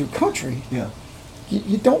doesn't do country,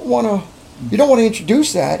 you don't want to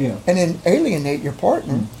introduce that and then alienate your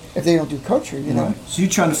partner if they don't do country. Right. So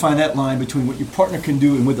you're trying to find that line between what your partner can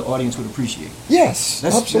do and what the audience would appreciate. Yes,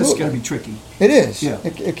 absolutely. That's got to be tricky. It is. Yeah.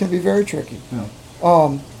 It can be very tricky. Yeah.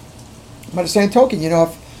 By the same token,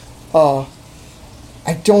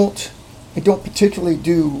 I don't particularly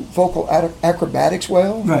do vocal acrobatics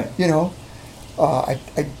well. Right.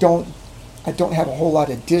 I don't have a whole lot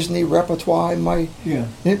of Disney repertoire in my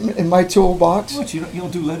toolbox. What, you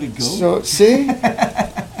don't do Let It Go? So see,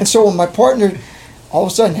 and so when my partner, all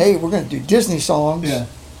of a sudden, hey, we're going to do Disney songs. Yeah.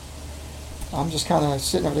 I'm just kind of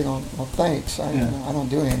sitting over there going, well, thanks. I don't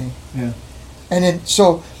do any. Yeah. And then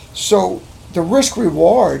so the risk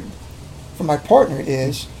reward for my partner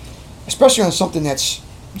is, especially on something that's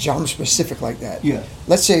genre specific like that. Yeah.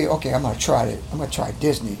 Let's say, okay, I'm gonna try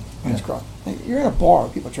Disney. You're in a bar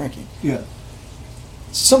with people drinking. Yeah.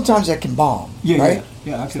 Sometimes that can bomb. Yeah. Right?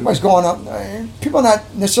 Yeah. Everybody's going up. People are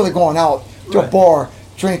not necessarily going out to a bar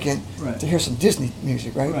drinking to hear some Disney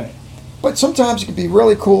music, right? Right. But sometimes it can be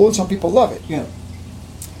really cool, and some people love it. Yeah.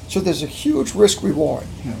 So there's a huge risk reward.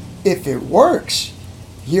 Yeah. If it works,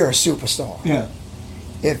 you're a superstar. Yeah.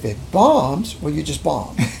 If it bombs, well, you just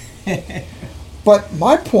bomb. But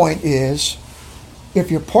my point is,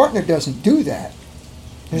 if your partner doesn't do that,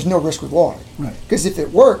 there's no risk reward. Right. Because if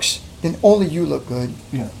it works, then only you look good.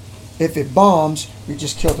 Yeah. If it bombs, you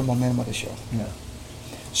just kill the momentum of the show. Yeah.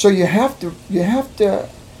 So you have to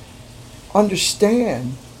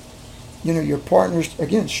understand, your partner's,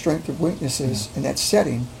 again, strengths and weaknesses in that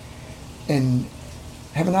setting, and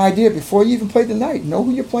have an idea before you even play the night. Know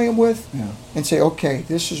who you're playing with, and say, okay,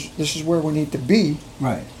 this is where we need to be,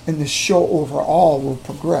 right? And the show overall will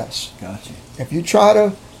progress. Gotcha. If you try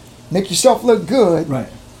to make yourself look good, right,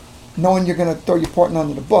 knowing you're going to throw your partner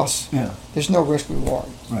under the bus, there's no risk reward.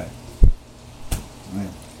 Right. Right.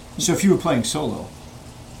 So if you were playing solo,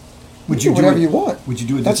 would you do whatever you want? Would you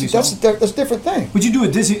do a Disney song? That's a different thing. Would you do a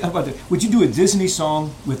Disney? How about that? Would you do a Disney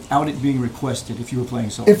song without it being requested if you were playing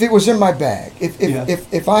solo? If it was in my bag,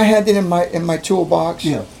 if I had it in my toolbox,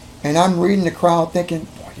 and I'm reading the crowd thinking,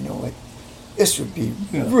 oh, you know what, this would be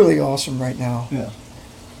really awesome right now. Yeah.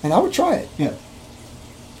 And I would try it. Yeah.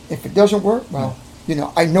 If it doesn't work, well,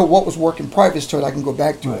 I know what was working previous to it. I can go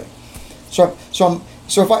back to it. So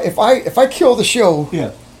if I kill the show,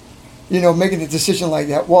 Yeah. Making a decision like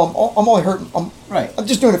that, well, I'm only hurting. Right. I'm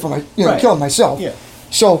just doing it for my, Right. killing myself. Yeah.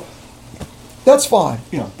 So that's fine.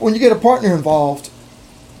 Yeah. When you get a partner involved,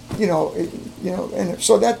 and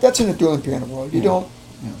so that's in the dueling piano world. You don't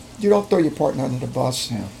you don't throw your partner under the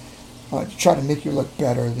bus. Yeah. To try to make you look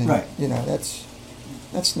better than Right.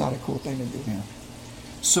 That's not a cool thing to do. Yeah.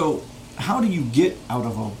 So, how do you get out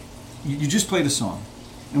of you just played a song,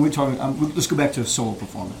 and we're talking. Let's go back to a solo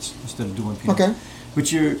performance instead of doing piano. Okay.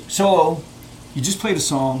 But you're solo. You just played a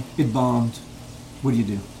song. It bombed. What do you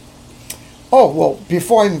do? Oh well,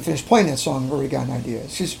 before I even finish playing that song, I've already got an idea.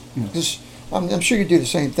 It's just, Yeah. I'm sure you do the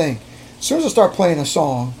same thing. As soon as I start playing a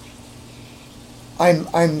song, I'm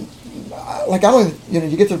like, I don't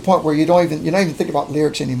even, you get to the point where you're not even thinking about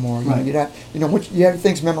lyrics anymore. Right. You have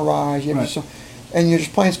things memorized, Right. and you're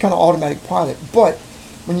just playing. It's kind of automatic pilot. But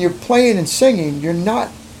when you're playing and singing, you're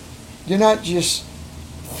not just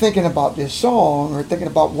thinking about this song or thinking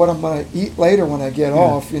about what I'm going to eat later when I get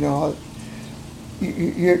off. You're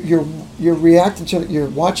reacting to it. You're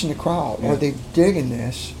watching the crowd. Yeah. Are they digging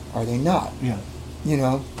this? Are they not? Yeah.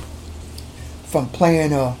 If I'm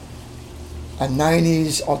playing a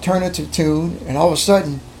 90s alternative tune, and all of a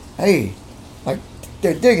sudden, hey, like,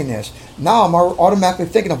 they're digging this. Now I'm automatically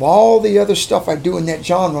thinking of all the other stuff I do in that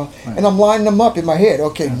genre, Right. and I'm lining them up in my head.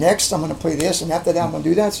 Okay, Yeah. next I'm going to play this, and after that I'm going to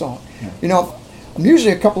do that song. Yeah. I'm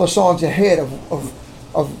usually a couple of songs ahead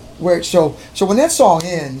of where. So when that song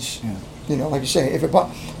ends, like you say,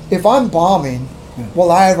 if I'm bombing,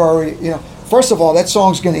 well, I've already, first of all, that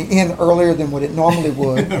song's going to end earlier than what it normally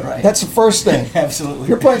would. Right. That's the first thing. Absolutely. If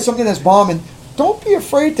you're playing something that's bombing, don't be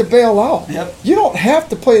afraid to bail out. Yep. You don't have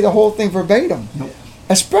to play the whole thing verbatim. Nope.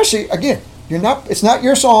 Especially, again, it's not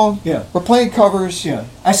your song. Yeah. We're playing covers. Yeah.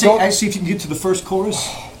 I see. If you can get to the first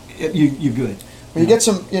chorus, you're good. But you get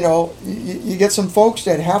some, you get some folks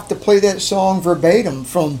that have to play that song verbatim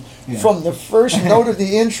from the first note of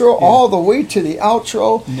the intro all the way to the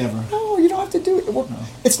outro. Never. No, you don't have to do it.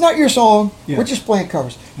 It's not your song. Yeah. We're just playing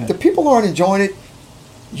covers. Yeah. The people aren't enjoying it.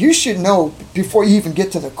 You should know before you even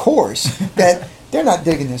get to the chorus that they're not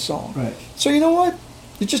digging this song. Right. So you know what?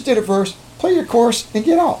 You just did a verse. Play your chorus and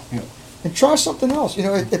get out. Yeah. And try something else.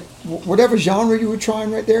 Whatever genre you were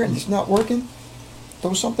trying right there and it's not working,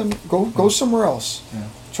 go somewhere else. Yeah.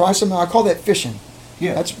 Try something. I call that fishing.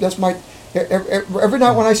 Yeah. That's my every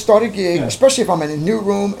night when I start a gig, especially if I'm in a new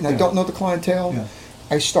room and I don't know the clientele,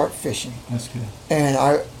 I start fishing. That's good. And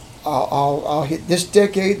I'll hit this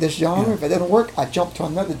decade, this genre. If it doesn't work, I jump to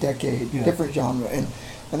another decade, different genre, and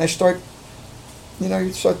I start.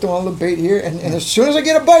 You start throwing a little bait here, and as soon as I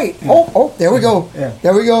get a bite, there we go. Yeah.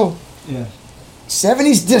 There we go. Yeah.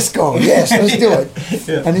 70s disco, yes, let's do it.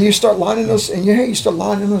 Yeah. And then you start lining those, and you start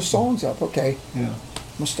lining those songs up. Okay, Yeah.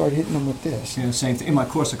 I'm gonna start hitting them with this. Yeah. Same thing. In my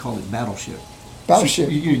course, I call it battleship. Battleship.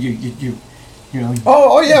 So you know.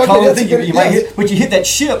 Oh yeah. Okay, that's a good. You might hit, but you hit that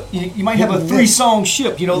ship. You might have a 3-song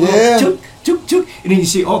ship. Little took, and then you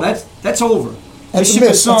see, that's over. That's a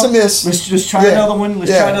miss. That's a miss. Let's just try another one.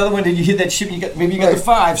 Let's try another one. Then you hit that ship. You got the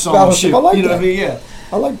 5-song ship. I like you know that. what I mean? Yeah.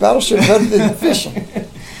 I like battleship better than fishing.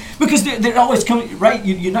 Because they're always coming, right?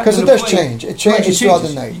 You're not because it does change. It changes throughout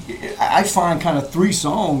the night. I find kind of 3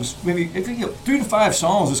 songs, maybe 3 to 5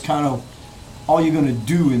 songs is kind of all you're going to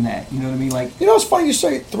do in that. You know what I mean? Like, it's funny you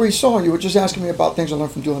say 3 songs. You were just asking me about things I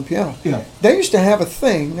learned from dueling piano. Yeah. They used to have a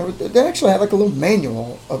thing. They actually had like a little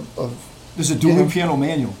manual of there's a dueling piano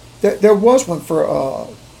manual. There was one for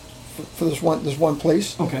this one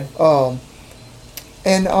place. Okay.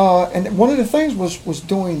 And one of the things was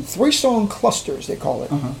doing 3-song clusters. They call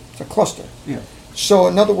it. Uh-huh. It's a cluster. Yeah. So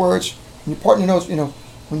in other words, when your partner knows,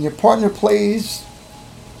 when your partner plays,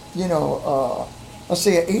 let's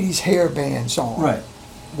say an 80s hair band song. Right.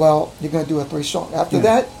 Well, you're going to do a 3-song. After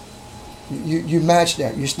that, you match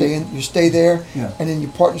that. You stay there, and then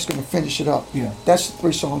your partner's going to finish it up. Yeah. That's the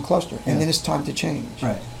 3-song cluster, and then it's time to change.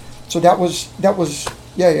 Right. So that was.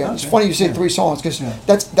 Okay. It's funny you say 3 songs because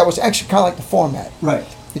that was actually kind of like the format. Right.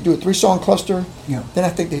 You do a 3-song cluster. Yeah. Then I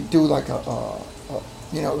think they do like it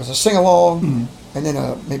was a sing along, and then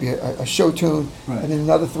maybe a show tune, right. and then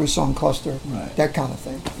another 3-song cluster. Right. That kind of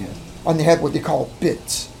thing. Yeah. And they had what they call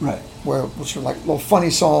bits. Right. Which are like little funny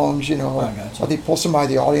songs, I gotcha. or they pull somebody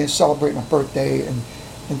in the audience celebrating a birthday and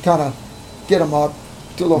kind of get them up,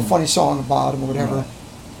 do a little funny song about them or whatever. Right.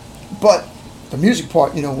 But the music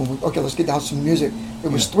part, let's get down to some music. It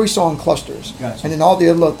was 3-song clusters, Gotcha. and then all the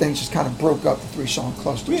other little things just kind of broke up the 3-song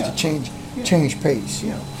clusters to change pace.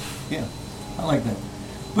 Yeah, I like that.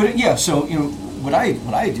 But so what I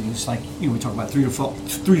do is like, we talk about 3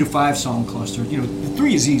 to 5 song cluster. The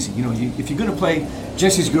 3 is easy. If you're going to play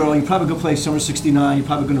Jesse's Girl, you're probably going to play Summer '69. You're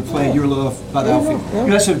probably going to play Your Love by the Outfield. Yeah.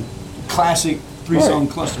 That's a classic 3-song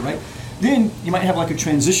cluster, right? Then you might have like a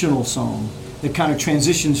transitional song that kind of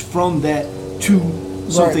transitions from that to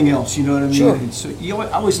something else. You know what I mean? Sure. And so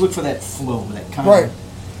I always look for that flow, that kind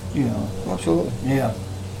of, Absolutely. Yeah.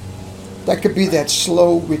 That could be that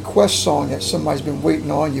slow request song that somebody's been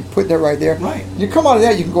waiting on. You put that right there. Right. You come out of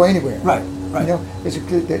that, you can go anywhere. Right.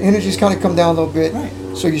 The energy's kind of come down a little bit. Right.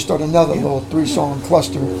 So you start another little 3-song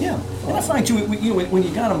cluster. Yeah. And I find too, when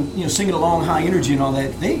you got them, singing along, high energy and all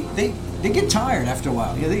that, they get tired after a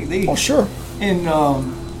while. Yeah. They. Oh, sure. And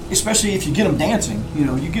especially if you get them dancing,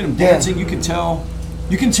 you get them dancing, you can tell.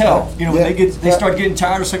 You can tell, when they start getting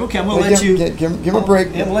tired. It's like, okay, I'm gonna let you give them a break.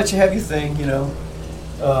 I'm gonna let you have your thing,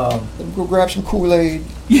 Go grab some Kool-Aid,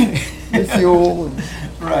 refuel.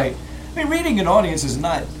 Right. I mean, reading an audience is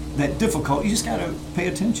not that difficult. You just gotta pay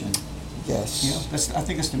attention. Yes. I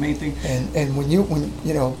think that's the main thing. And when you're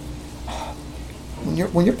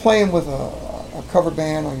playing with a cover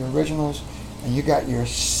band or your originals, and you got your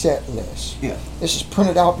set list. Yeah. This is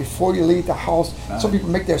printed out before you leave the house. Right. Some people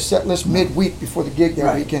make their set list midweek before the gig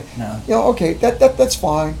that weekend. No. Okay, that's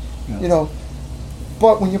fine. Yeah.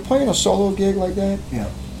 But when you're playing a solo gig like that,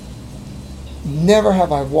 never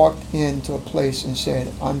have I walked into a place and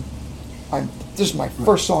said, this is my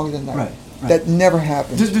first song of the night. Right. That never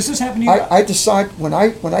happens. Does this happen to you? I decide when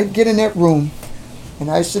I get in that room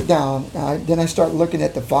and I sit down, then I start looking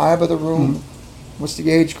at the vibe of the room. Mm-hmm. What's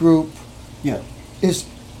the age group? Yeah.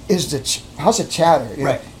 How's the chatter?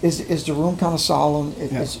 Right. Is the room kind of solemn?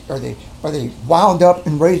 Are they wound up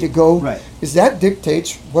and ready to go? Right. That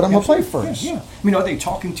dictates what I'm gonna play first. Yeah. I mean, are they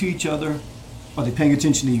talking to each other? Are they paying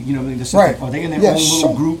attention to you? Right. Are they in their own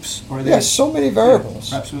little groups? Or are they? So many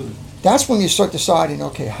variables. Yeah, absolutely. That's when you start deciding,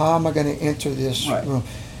 okay, how am I going to enter this room?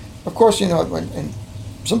 Of course, and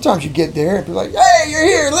sometimes you get there and be like, hey, you're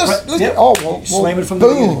here. Let's Yep. oh, well, slam it from boom.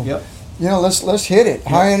 the beginning. Yep. Let's hit it. Yep.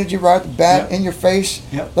 High energy right at the bat, in your face.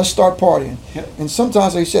 Yep. Let's start partying. Yep. And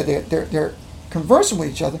sometimes, like you said, they're conversing with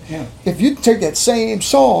each other. Yeah. If you take that same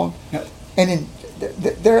song, and then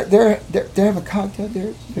they're having a cocktail,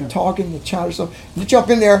 they're talking, they're chatting, so you jump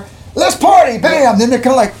in there, let's party, bam. Then they're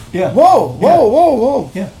kind of like,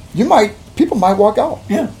 whoa. Yeah. People might walk out.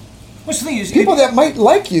 Yeah. What's the thing is, people that might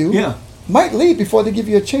like you Yeah. might leave before they give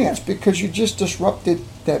you a chance because you just disrupted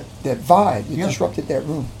that vibe. You disrupted that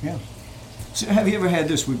room. Yeah. So have you ever had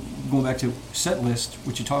this? We're going back to set list,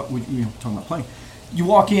 talking about playing. You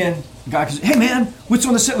walk in, the guy goes, "Hey man, what's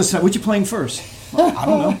on the set list? What you playing first?" Well, I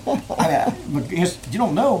don't know. You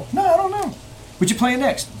don't know? No, I don't know. What you playing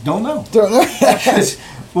next? Don't know.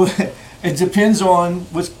 Well, it depends on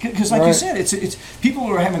because, like you said, it's people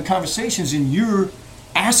are having conversations and you're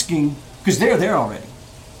asking because they're there already.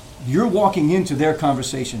 You're walking into their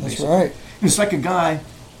conversation. That's basically. right. And it's like a guy.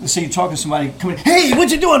 Let's say you're talking to somebody, coming, hey, what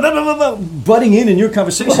you doing? Blah, blah, blah, blah, butting in your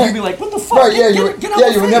conversation. Right. You'd be like, what the fuck? Right, get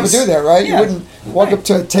out you would never do that, right? Yeah. You wouldn't walk up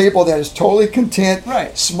to a table that is totally content,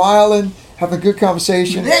 smiling, having a good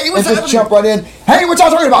conversation, hey, and just jump right in. Hey, what y'all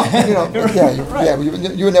talking about?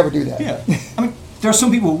 You would never do that. Yeah, I mean, there are some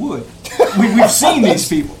people who would. We've seen these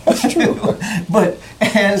people. That's true. But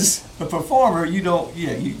as a performer, you don't.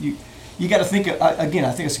 Yeah, you got to think. Again,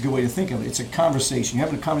 I think it's a good way to think of it. It's a conversation. You're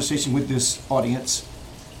having a conversation with this audience.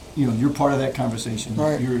 You're part of that conversation.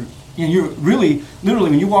 Right. You're really, literally,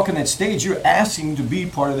 when you walk on that stage, you're asking to be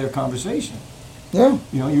part of their conversation. Yeah.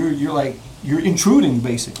 You're intruding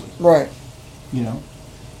basically. Right.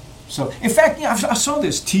 So in fact, I saw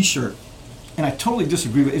this T-shirt, and I totally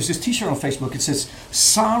disagree with it. It's this T-shirt on Facebook. It says,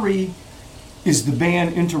 "Sorry, is the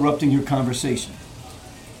band interrupting your conversation?"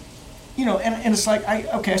 And it's like,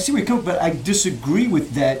 I see where you come, but I disagree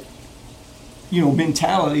with that.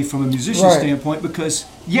 Mentality from a musician standpoint, because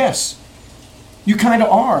yes, you kind of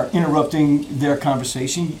are interrupting their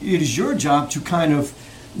conversation. It is your job to kind of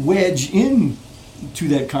wedge in to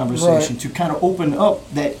that conversation, to kind of open up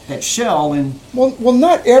that shell. And well,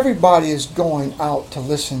 not everybody is going out to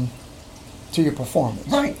listen to your performance.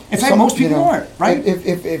 Right. In fact, most people aren't. Right.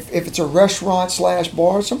 If it's a restaurant /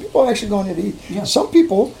 bar, some people are actually going to eat. Yeah. Some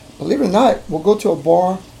people, believe it or not, will go to a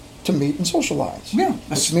bar to meet and socialize. Yeah.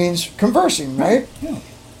 Which means conversing, right? Yeah.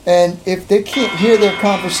 And if they can't hear their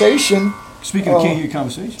conversation... Speaking of can't hear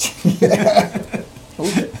conversation.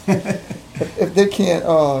 If they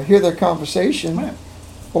can't hear their conversation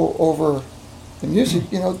over the music,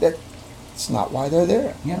 that's not why they're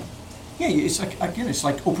there. Yeah. Yeah, it's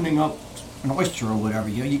like opening up an oyster or whatever.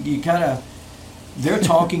 You kind of, they're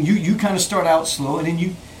talking, you kind of start out slow, and then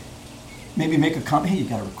maybe make a comment. Hey, you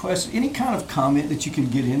got a request? Any kind of comment that you can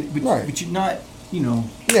get in, but, right. but you're not, you know.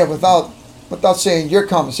 Yeah, without saying your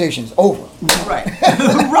conversation's over. Right.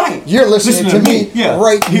 Right. You're listening to me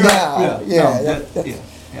right Here, now.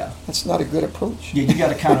 Yeah. That's not a good approach. Yeah, you got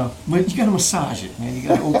to kind of, you got to massage it, man. You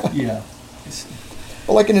got to, yeah.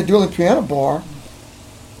 Well, like in the dueling piano bar,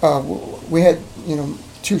 we had,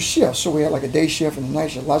 two shifts. So we had like a day shift and a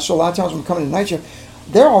night shift. So a lot of times when we come in the night shift,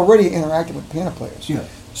 they're already interacting with piano players. Yeah.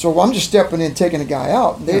 So I'm just stepping in, taking a guy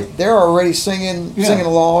out. They're already singing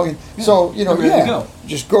along, and so go.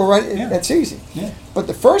 Just go right. That's easy. Yeah. But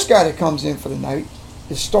the first guy that comes in for the night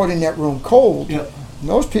is starting that room cold. Yeah. And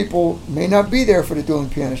those people may not be there for the dueling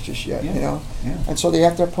pianist just yet. Yeah. And so they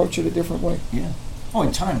have to approach it a different way. Yeah. Oh,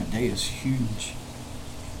 and time of day is huge.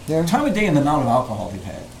 Yeah. Time of day and the amount of alcohol they've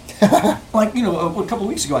had. Like, a couple of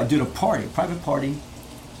weeks ago, I did a private party.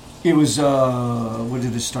 It was, what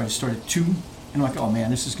did it start? It started at 2. And I'm like, oh man,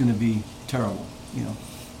 this is going to be terrible,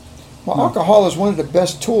 Well, alcohol is one of the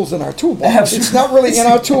best tools in our toolbox. Absolutely. It's not really in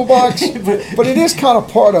our toolbox, but it is kind of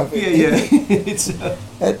part of it. Yeah.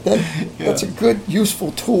 That's a good,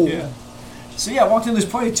 useful tool. Yeah. So I walked in this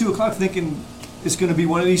party at 2 o'clock thinking it's going to be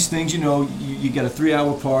one of these things, you got a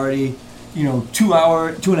 3-hour party,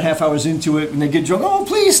 2.5 hours into it, and they get drunk. Oh,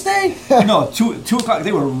 please stay. No, 2 o'clock,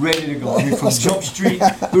 they were ready to go. I mean, from Jump Street,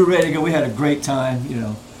 we were ready to go. We had a great time,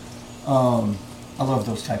 I love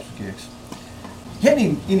those types of gigs. You had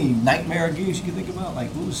any nightmare gigs you can think about? Like,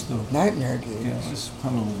 what was the nightmare gigs? Yeah, what's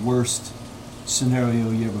kind of the worst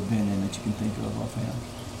scenario you ever been in that you can think of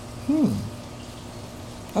offhand?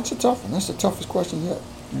 That's a tough one. That's the toughest question yet.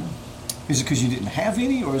 Yeah. Is it because you didn't have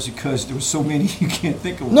any, or is it because there were so many you can't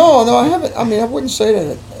think of? No, I haven't. I mean, I wouldn't say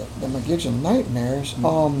that my gigs are nightmares.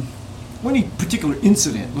 Any particular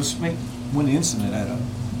incident? Let's make one incident at a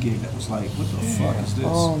gig that was like, what the fuck is this?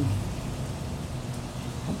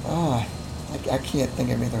 I can't think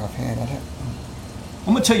of anything offhand.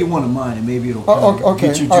 I'm gonna tell you one of mine, and maybe it'll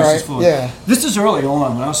get your juices flowing. Yeah. This is early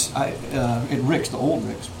on when I was at Rick's, the old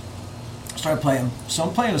Rick's. Started playing. So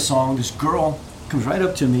I'm playing a song. This girl comes right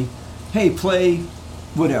up to me. Hey, play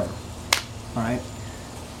whatever. All right.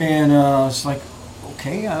 And it's like,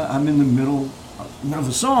 okay, I'm in the middle of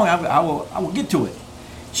the song. I will get to it.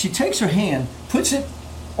 She takes her hand, puts it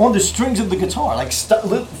on the strings of the guitar, like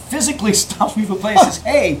physically stops me from playing. Says,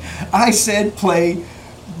 "Hey, I said play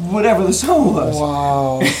whatever the song was."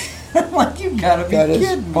 Wow. I'm like, you gotta be kidding me.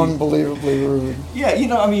 That is unbelievably rude. Yeah,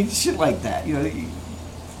 shit like that.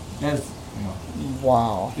 That's,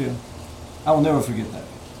 Wow. Yeah. I will never forget that.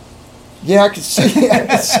 Yeah, I can see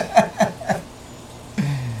it.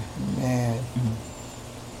 Man.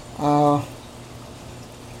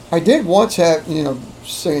 I did once have,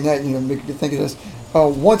 saying that, make you think of this.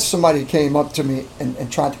 Once somebody came up to me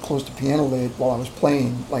and tried to close the piano lid while I was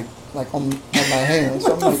playing, like on my hands.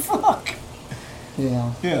 What the fuck?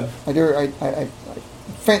 Yeah. Yeah. I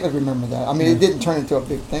faintly remember that. I mean, it didn't turn into a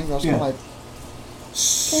big thing. I was kind of like,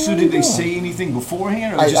 so did they say anything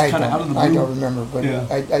beforehand, or was it just kind of out of the blue? I don't remember, but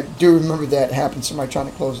I do remember that happened. Somebody trying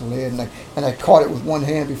to close the lid, and I caught it with one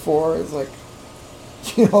hand before. It's like,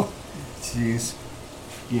 Jeez.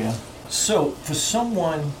 Yeah. So for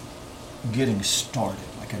someone getting started,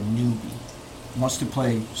 like a newbie, wants to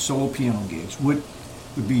play solo piano gigs, what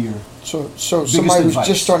would be your so somebody who's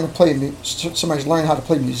just starting to play, somebody's learning how to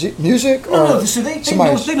play music, or no, so they know some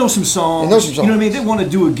songs. They know some songs. You know what I mean? They want to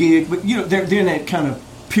do a gig, but they're in that kind of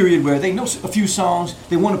period where they know a few songs.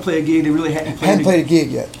 They want to play a gig. They really hadn't played a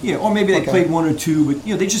gig yet. Yeah, or maybe they played one or two, but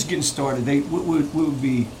they're just getting started. What would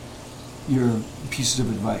be your pieces of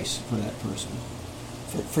advice for that person?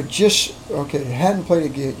 They hadn't played a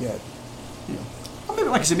gig yet. Yeah. Well, maybe,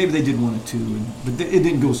 like I said, maybe they did one or two, but it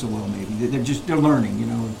didn't go so well. Maybe they're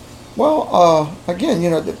learning. Well, again,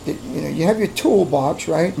 you have your toolbox,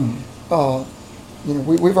 right? Mm-hmm.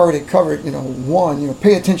 We've already covered. One,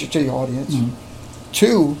 pay attention to your audience. Mm-hmm.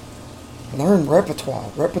 2, learn repertoire.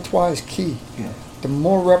 Repertoire is key. Yeah. The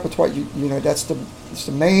more repertoire that's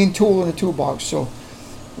the main tool in the toolbox. So,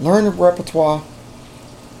 learn the repertoire.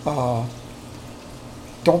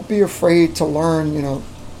 Don't be afraid to learn.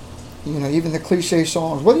 Even the cliche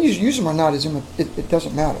songs. Whether you use them or not it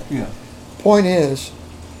doesn't matter. Yeah. Point is,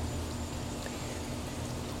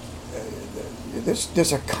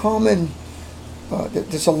 there's a common,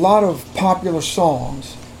 there's a lot of popular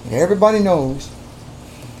songs that everybody knows,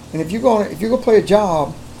 and if you go play a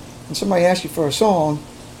job, and somebody asks you for a song,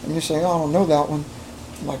 and you say, "Oh, I don't know that one,"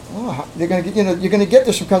 I'm like, "Oh, they're gonna get you're gonna get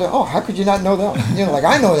this because oh, how could you not know that one?" Like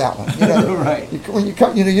I know that one. Right. When you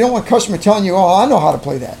don't want a customer telling you, "Oh, I know how to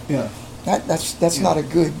play that." Yeah. That's not a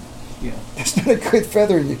good. Yeah. That's not a good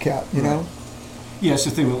feather in your cap. You know. Yeah, it's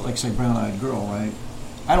the thing with, like, say, Brown Eyed Girl, right?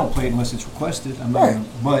 I don't play it unless it's requested. I'm not Right.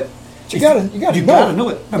 but you gotta know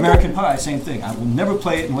it. American Pie, same thing. I will never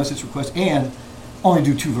play it unless it's requested, and only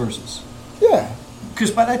do 2 verses. Yeah.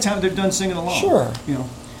 Because by that time they're done singing along. Sure. You know,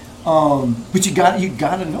 but you got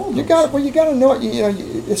to know. You got to know it. You know,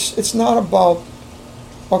 it's not about,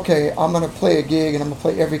 okay, I'm going to play a gig and I'm going to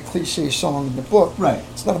play every cliche song in the book. Right.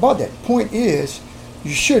 It's not about that. The point is,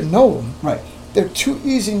 you should know them. Right. They're too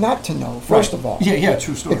easy not to know, first of all. Yeah,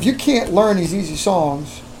 true story. If you can't learn these easy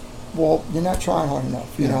songs, well, you're not trying hard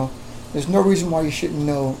enough, you know. There's no reason why you shouldn't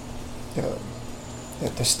know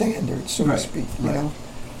the standards, so to speak, you know.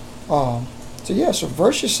 So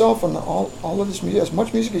verse yourself on all of this music, as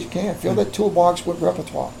much music as you can. Fill that toolbox with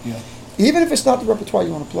repertoire. Yeah. Even if it's not the repertoire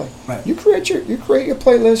you want to play. Right. You create your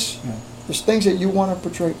playlist. Yeah. There's things that you want to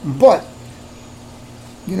portray. But,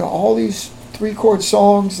 you know, all these 3-chord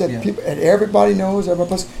songs that everybody knows, everybody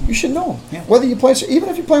plays, you should know them. Yeah. Whether you play, even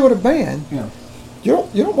if you play with a band, Yeah.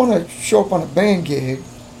 you don't want to show up on a band gig,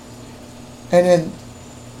 and then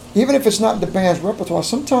even if it's not the band's repertoire,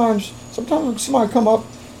 sometimes somebody come up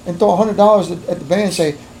and throw $100 at the band and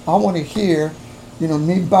say, I want to hear, you know,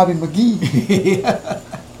 Meet Bobby McGee. Yeah.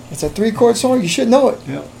 It's a 3-chord song. You should know it.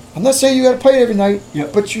 Yeah. I'm not saying you got to play it every night, Yeah.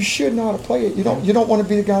 but you should know how to play it. You don't want to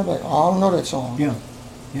be the guy like, oh, I don't know that song. Yeah.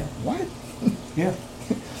 Yeah. What? Yeah.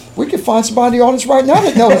 We could find somebody in the audience right now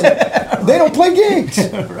that knows it. They don't play gigs.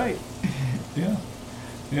 Right. Yeah.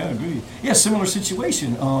 Yeah, I agree. Yeah, similar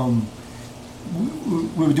situation.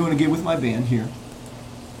 We were doing a gig with my band here,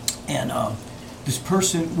 and this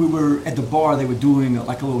person, we were at the bar. They were doing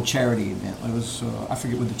like a little charity event. It was I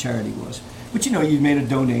forget what the charity was, but you know, you made a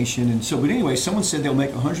donation, and so. But anyway, someone said they'll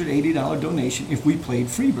make a $180 donation if we played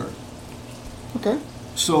Freebird. Okay.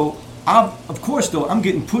 So, of course, though, I'm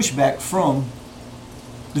getting pushback from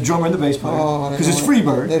the drummer and the bass player because it's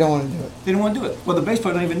Freebird. They don't want to do it. They don't want to do it. Well, the bass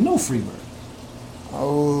player don't even know Freebird.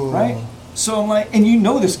 Oh. Right? So I'm like, and you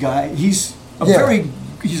know this guy, he's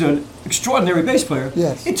he's an extraordinary bass player.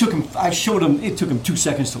 Yes. It took him 2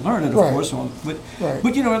 seconds to learn it, of course.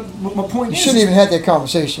 But you know, my point is... You shouldn't even have that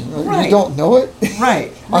conversation. Right. You don't know it?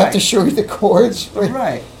 Right. I have to show you the chords.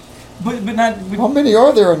 Right. But not... How many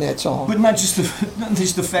are there in that song? But not just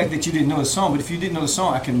the fact that you didn't know the song, but if you didn't know the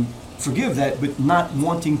song, I can forgive that, but not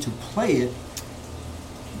wanting to play it,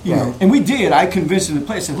 you know, and we did. I convinced him to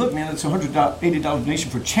play. I said, "Look, man, it's a $180 donation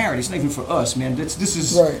for charity. It's not even for us, man. This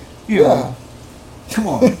is, you know, come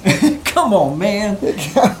on, come on, man.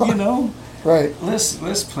 You know, right?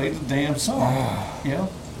 Let's play the damn song. You know,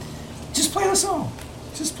 just play the song.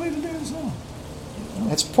 Just play the damn song.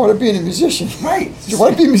 That's part of being a musician, right? You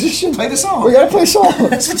want to be a musician? Play the song. We gotta play songs.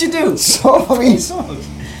 That's what you do. So I mean, songs.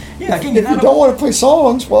 Yeah, again, if you don't want to play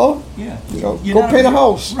songs, well, yeah, you know, go paint a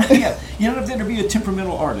house. Right, yeah, you're not there to be a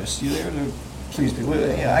temperamental artist. You're there to please people.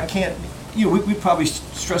 Yeah, I can't. You know, we probably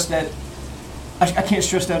stress that. I can't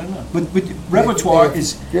stress that enough. But repertoire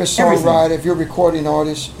is you're a songwriter. If you're a recording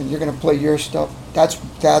artist and you're going to play your stuff,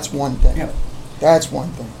 that's one thing. Yeah, that's one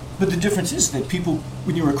thing. But the difference is that people,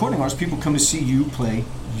 when you're a recording artist, people come to see you play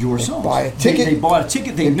your songs. Buy a ticket. They bought a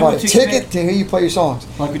ticket. They know bought a ticket to hear you play your songs.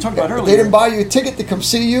 Like we talked about earlier. They didn't buy you a ticket to come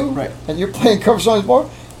see you, right? And you're playing cover songs more.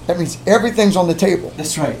 That means everything's on the table.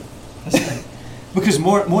 That's right. That's right. Because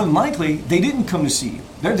more than likely, they didn't come to see you.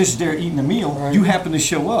 They're just there eating a meal. Right. You happen to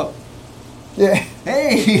show up. Yeah.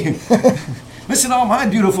 Hey, listen to all my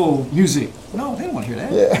beautiful music. No, they don't want to hear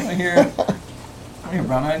that. Yeah. They want to hear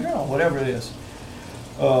Brown Eyed Girl, whatever it is.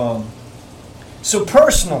 So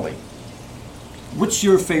personally, what's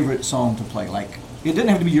your favorite song to play? Like, it doesn't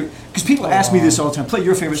have to be your... Because people ask me this all the time. Play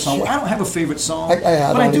your favorite song. Well, I don't have a favorite song. But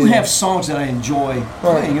I do have songs that I enjoy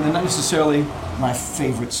playing, and they're not necessarily my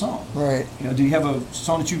favorite song. Right. You know, do you have a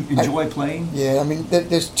song that you enjoy playing? Yeah, I mean,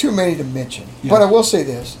 there's too many to mention. Yeah. But I will say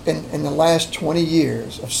this. In the last 20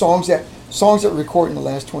 years, of songs that were recorded in the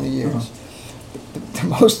last 20 years,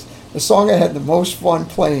 the song I had the most fun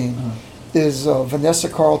playing is Vanessa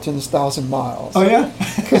Carlton's 1,000 Miles. Oh, yeah?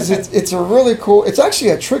 Because it's a really cool, it's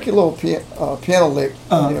actually a tricky little piano lick,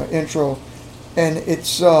 intro, and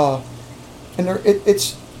it's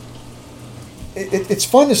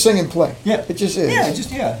fun to sing and play. Yeah. It just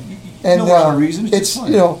is. Yeah, and no rhyme or reason, it's just fun.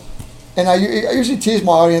 You know, and I usually tease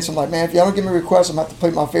my audience. I'm like, man, if y'all don't give me requests, I'm going to have to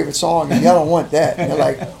play my favorite song, and y'all don't want that. And they're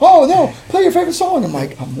like, oh, no, play your favorite song. I'm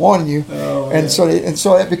like, I'm warning you. Oh, and so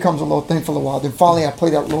that becomes a little thing for a while. Then finally I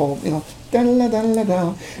play that little, you know,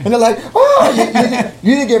 da-da-da-da-da-da. And they're like, oh,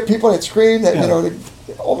 you either get people that scream that, you know,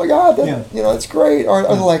 oh my God, you know, it's great. Or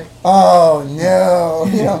they're like, oh no,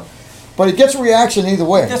 you know. But it gets a reaction either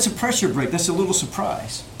way. That's a pressure break. That's a little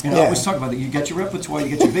surprise. I Yeah. always talk about that. You got your repertoire,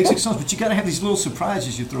 you got your basic songs, but you got to have these little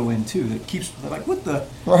surprises you throw in too. That keeps like what the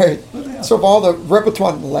Right. What the hell? So of all the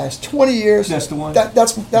repertoire in the last 20 years, That's the one?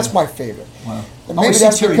 That's my favorite. Wow. And I maybe always see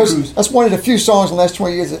that's Terry because Crews. that's one of the few songs in the last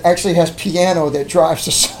 20 years that actually has piano that drives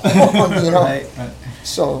the song. Right.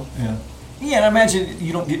 So Yeah. Yeah, and I imagine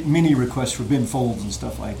you don't get many requests for Ben Folds and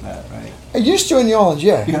stuff like that, right? I used to in New Orleans,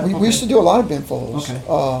 yeah. Yeah, We okay. used to do a lot of Ben Folds. Okay.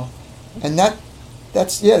 And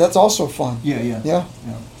that's also fun. Yeah. Yeah.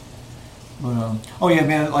 But oh yeah,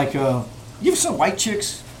 man, like you ever saw White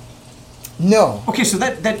Chicks? No. Okay, so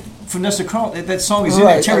that Vanessa Carl that song is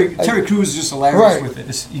Right, in there. Terry Crews is just hilarious Right. with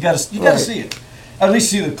it. You gotta Right. see it. At least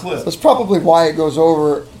see the clip. That's probably why it goes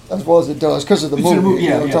over as well as it does, because of the It's in movie. the movie, You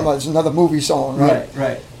know yeah, what I'm yeah. talking about? It's another movie song, right?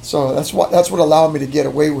 Right. So that's what allowed me to get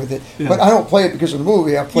away with it. Yeah. But I don't play it because of the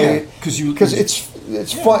movie. I play Yeah, it 'cause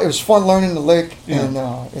it's fun. It was fun learning the lick, Yeah. and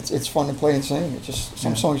it's fun to play and sing. It just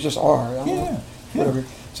some songs just are. I don't know, Yeah. whatever.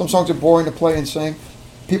 Some songs are boring to play and sing.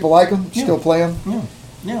 People like them, still play them.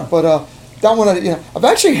 Yeah. But that one, I've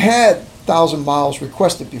actually had 1,000 Miles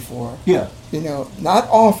requested before. Yeah. Not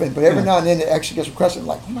often, but every Yeah. now and then it actually gets requested. I'm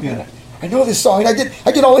like, oh my Yeah. god, I know this song. And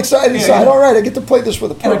I get all excited Yeah, inside. yeah. All right, I get to play this for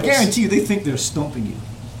the And purpose. I guarantee you, they think they're stumping you.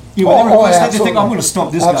 When they request that, they think, absolutely. I'm going to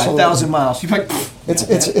stump this guy Absolutely. 1,000 miles. You're like,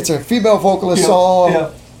 It's a female vocalist Yeah, song.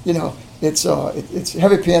 yeah. It's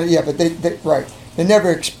heavy piano. Yeah, but they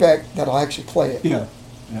never expect that I'll actually play it. Yeah.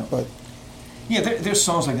 But Yeah, there's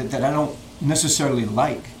songs like that I don't necessarily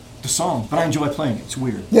like the song, but I enjoy playing it. It's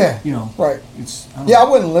weird. yeah, right. It's Yeah, I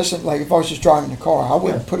wouldn't listen. Like if I was just driving the car, I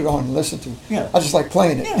wouldn't Yeah. put it on and listen to. Yeah. I just like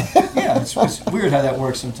playing it. Yeah. It's weird how that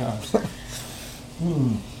works sometimes.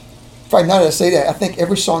 In fact, now that I say that, I think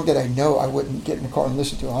every song that I know, I wouldn't get in the car and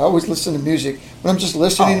listen to. I always listen to music. When I'm just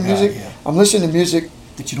listening to God, music, yeah. I'm listening to music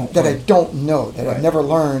That you don't that play. I don't know, that Right. I've never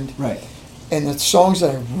learned. Right. And the songs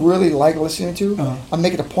that I really like listening to, Uh-huh. I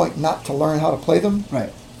make it a point not to learn how to play them,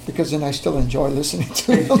 Right. because then I still enjoy listening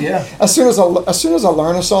to them. Yeah. As soon as I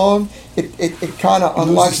learn a song, it kind of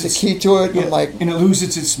unlocks the loses key to it. Yeah. I'm like, and it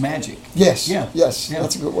loses its magic. yes, Yeah. yes, Yeah.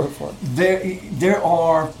 that's a good word for it. There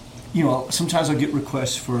are, sometimes I get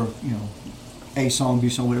requests for, A song, B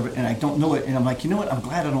song, whatever, and I don't know it, and I'm like, you know what? I'm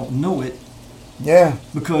glad I don't know it Yeah,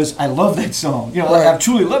 because I love that song. Right. I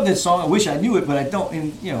truly love that song. I wish I knew it, but I don't.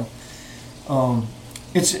 And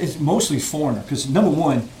it's mostly foreigner because number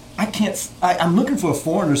one, I can't. I'm looking for a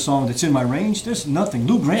foreigner song that's in my range. There's nothing.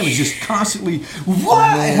 Lou Graham is just constantly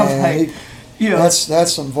what? And I'm like,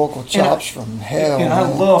 that's some vocal chops from hell. And I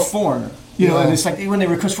man. love foreigner. Yeah. And it's like when they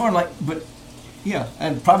request foreigner, I'm like, but. Yeah,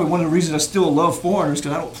 and probably one of the reasons I still love foreigners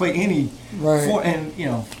because I don't play any. Right. And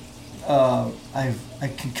I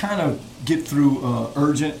can kind of get through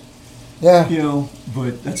urgent. Yeah.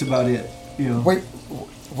 But that's about it.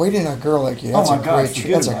 Waiting on a Girl Like You. That's Oh my a God, great.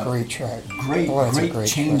 forget That's about a it. great track. Great, Boy, that's a great great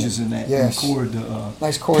changes track. in that Yes. chord.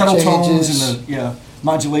 Nice chord pedal changes. tones and the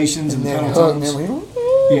modulations and, And the then pedal hook. tones. And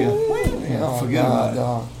then Yeah, oh, forget God, about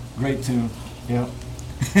dog. it. Great tune. Yeah.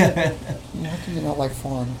 How can you not like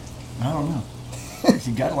Foreigner? I don't know.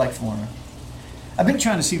 You gotta like Foreigner. I've been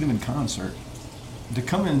trying to see them in concert. They're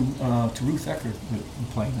coming to Ruth Eckerd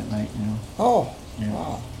playing that night. Oh, Yeah.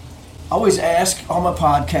 wow. I always ask all my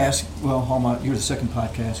podcasts. Well, you're the second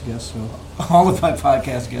podcast guest, so all of my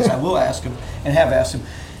podcast guests, I will ask them and have asked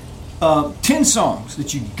them 10 songs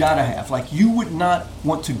that you gotta have. Like you would not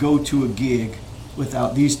want to go to a gig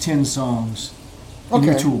without these 10 songs in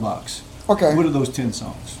your Okay. toolbox. Okay. What are those 10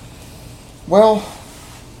 songs? Well,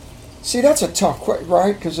 see, that's a tough question,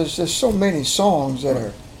 right? Because there's so many songs that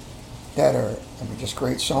are just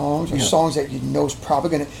great songs, or Yeah. songs that you know is probably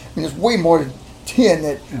gonna. There's way more than 10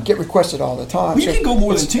 that get requested all the time. Well, you can go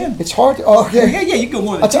more than 10. It's hard to. Oh, yeah. Yeah, you can go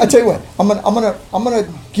more than I 10. tell you what, I'm gonna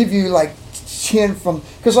give you like 10 from,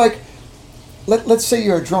 because like let's say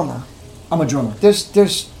you're a drummer. I'm a drummer.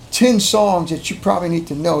 There's 10 songs that you probably need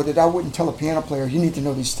to know that I wouldn't tell a piano player. You need to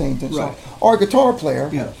know these 10 songs. Right. Or a guitar player.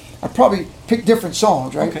 Yeah. I probably pick different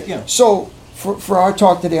songs, right? Okay, yeah. So for our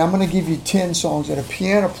talk today, I'm going to give you 10 songs that a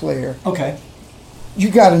piano player Okay. you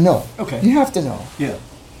got to know. Okay. You have to know. Yeah.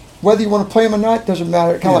 Whether you want to play them or not doesn't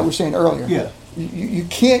matter. Kind of like we were saying earlier. Yeah. You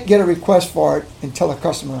can't get a request for it and tell a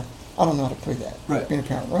customer, I don't know how to play that. Right. Being a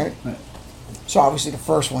piano, right? Right. So obviously the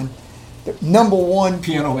first one, the number one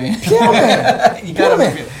Piano Man. piano man. You gotta Piano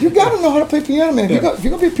be- man. You got to know how to play piano man. Yeah. If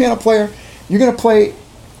you're going to be a piano player, you're going to play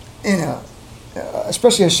in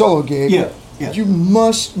especially a solo gig. Yeah, yeah. You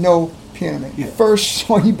must know piano man. Yeah. First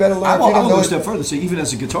song you better learn. I If you will don't go know a it, step further. So even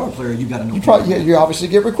as a guitar player, you got to know. you probably you obviously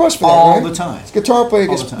get requests for that, All right? the time. Guitar player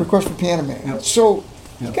All gets the time. requests for piano man. Yep. So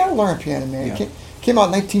Yep. you got to learn piano man. Yeah. Came out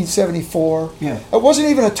in 1974. Yeah. It wasn't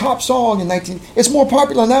even a top song in 19. It's more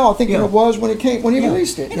popular now, I think, than it was when he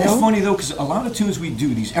released it. And it's funny though, because a lot of tunes we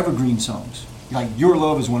do, these evergreen songs, like "Your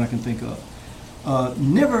Love" is one I can think of.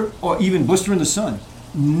 Never, or even "Blister in the Sun,"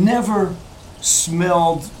 never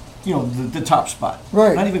smelled, the top spot.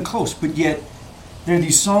 Right. Not even close. But yet, there are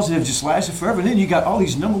these songs that have just lasted forever. And then you got all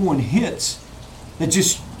these #1 hits that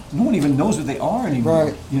just no one even knows what they are anymore.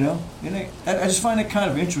 Right. And I just find it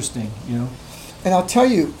kind of interesting. And I'll tell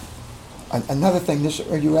you another thing.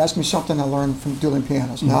 You asked me something I learned from dueling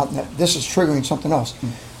pianos. Now this is triggering something else.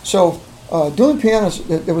 So dueling pianos,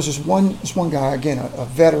 there was this one guy, again, a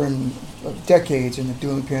veteran of decades in the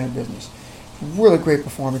dueling piano business. Really great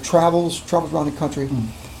performer. Travels around the country.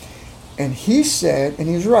 And he said, and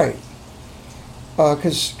he was right,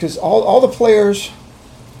 because all the players,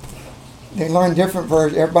 they learn different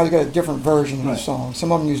versions. Everybody got a different version of the song.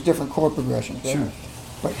 Some of them use different chord progressions. Right? Sure.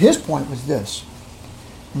 But his point was this: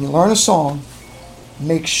 when you learn a song,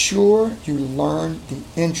 make sure you learn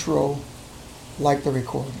the intro like the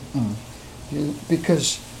recording.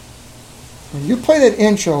 Because when you play that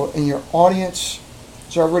intro and your audience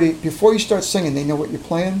is already, before you start singing, they know what you're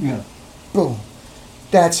playing. Yeah. Boom.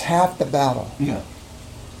 That's half the battle. Yeah.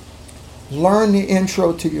 Learn the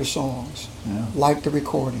intro to your songs, like the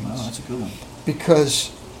recordings. Wow, that's a good one.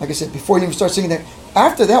 Because, like I said, before you even start singing that,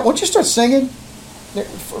 after that, once you start singing, I'm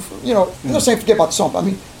not saying forget about the song, but I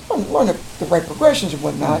mean, learn the right progressions and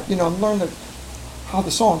whatnot, and learn how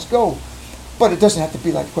the songs go. But it doesn't have to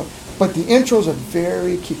be like, but the intros are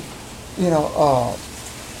very key. In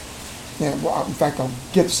fact, I'll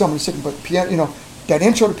get to somebody singing, but piano, that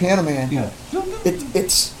intro to Piano Man,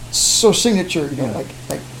 it's so signature,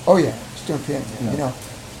 like, oh yeah, it's doing Piano Man,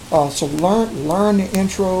 so learn the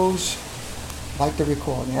intros like the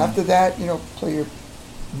recording. After that, play your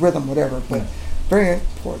rhythm, whatever, but very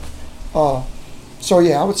important. So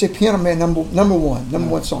yeah, I would say Piano Man number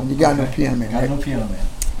one song. You gotta know Piano Man, right? Gotta know Piano Man.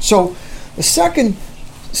 So the second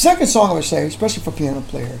song I would say, especially for piano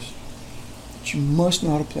players, that you must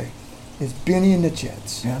know how to play, is Benny and the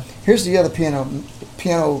Jets. Yeah. Here's the other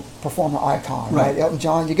piano performer icon, right? Elton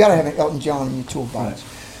John. You gotta have an Elton John in your toolbox. Right.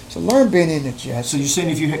 So learn Benny and the Jets. So you're saying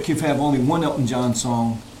if you have only one Elton John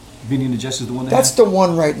song, Benny and the Jets is the one that's the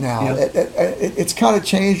one right now. Yeah. It's kind of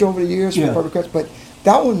changed over the years for perfect cuts, but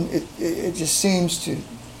that one it just seems to,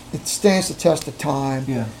 it stands the test of time.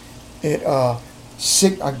 Yeah. It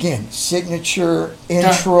signature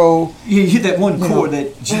intro. You hit that one chord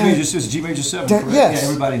that G major 7. Yes. Yeah,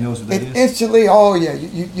 everybody knows what that is. Instantly, oh yeah,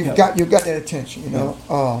 you've got that attention.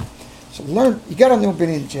 So learn. You got to know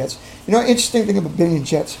Benny and the Jets. Interesting thing about Benny and the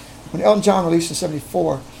Jets, when Elton John released in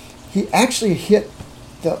 '74, he actually hit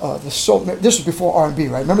the soul. This was before R&B,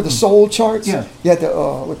 right? Remember the soul charts? Yeah. You had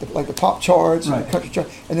the pop charts and the country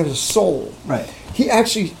charts, and there was a soul. Right. He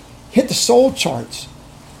actually hit the soul charts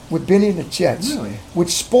with Benny and the Jets, really? Which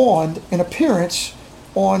spawned an appearance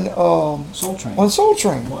on Soul Train. On Soul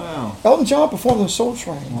Train. Wow. Elton John performed on Soul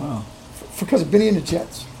Train. Wow. Because of Benny and the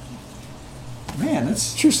Jets. Man,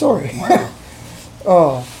 that's true story.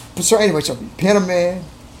 Wow. So Piano Man,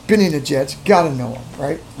 Benny and the Jets, gotta know him,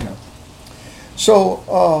 right? Yeah.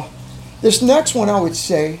 So this next one, I would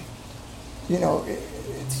say,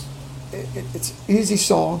 it's easy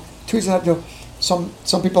song. Some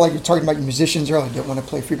people, like you're talking about, musicians earlier, don't want to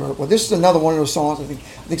play freebird. Well, this is another one of those songs I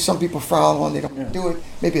think some people frown on. They don't do it.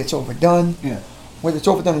 Maybe it's overdone. Yeah. Whether it's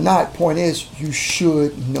overdone or not, point is you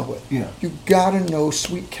should know it. Yeah. You gotta know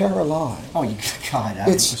Sweet Caroline. Oh, you God!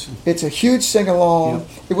 It's a huge sing along.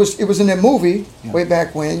 Yeah. It was in that movie way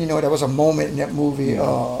back when. There was a moment in that movie.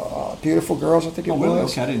 Yeah. Beautiful Girls, I think it was. Really?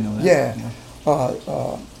 Okay, I didn't know that. Yeah.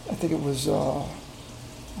 I think it was.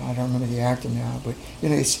 I don't remember the actor now, but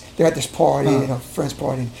they're at this party, friend's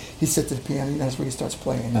party. And he sits at the piano. That's where he starts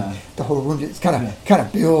playing. The whole room just kind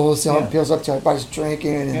of builds up to everybody's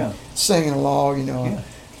drinking and singing along,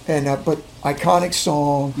 And but iconic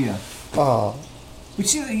song. Yeah. But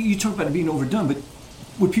see, you talk about it being overdone, but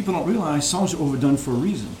what people don't realize, songs are overdone for a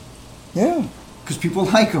reason. Yeah. Because people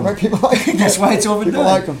like them. Right. People like them. That's why it's overdone. People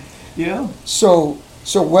like them. Yeah. So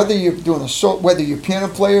whether you're doing whether you're a piano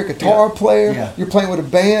player, guitar player, you're playing with a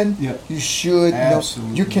band, you should know.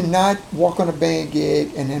 You cannot walk on a band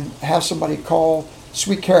gig and then have somebody call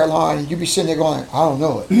Sweet Caroline and you be sitting there going, I don't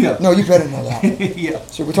know it. Yeah. No, you better know that. Yeah.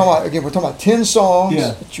 So we're talking about 10 songs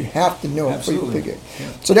that you have to know before you pick it.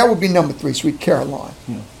 Yeah. So that would be number 3, Sweet Caroline.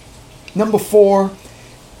 Yeah. Number 4,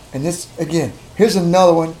 and this again, here's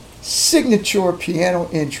another one, signature piano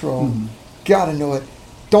intro. Mm-hmm. Gotta know it.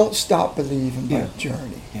 Don't Stop Believing by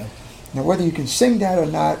Journey. Yeah. Now, whether you can sing that or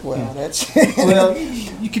not, well, that's... Well,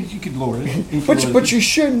 you could lower it. But you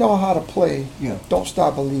should know how to play. Yeah. Don't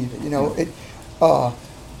Stop Believing. You know,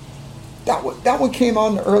 that one came out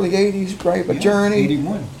in the early 80s, right? A Journey.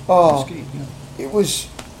 81. It was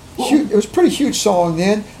huge. It was a pretty huge song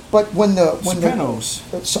then. But when the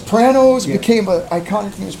Sopranos became an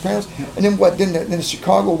iconic thing, Sopranos, and then then the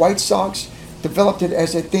Chicago White Sox developed it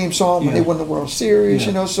as a theme song when they won the World Series.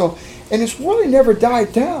 You know, so and it's really never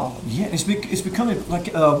died down. Yeah, it's becoming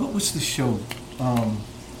like what was the show?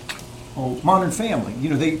 Modern Family. You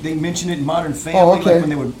know, they mentioned it in Modern Family, like when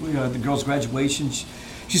they were the girls' graduation.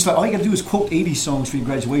 She's like, all you got to do is quote 80 songs for your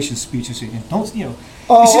graduation speech. And say, don't, you know,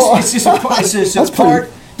 it's just a part.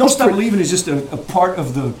 Don't Stop Believing is just a part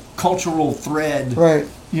of the cultural thread. Right.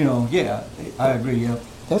 You know, yeah, I agree, yeah.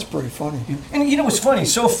 That's pretty funny. Yeah. And you know what's funny?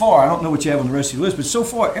 So far, I don't know what you have on the rest of your list, but so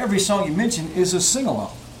far, every song you mentioned is a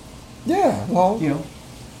sing-along. Yeah, well, you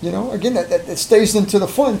know, again, that stays into the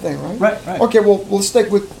fun thing, right? Right. Okay, well, let's stick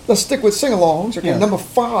with sing-alongs. Okay, number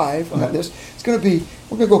 5 on that list. It's going to be,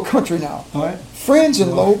 we're going to go country now. All right. Friends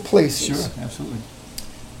in Low Places. Sure, absolutely.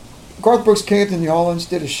 Garth Brooks came to New Orleans,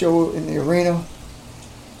 did a show in the arena.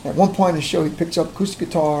 At one point in the show, he picks up acoustic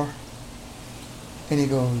guitar, and he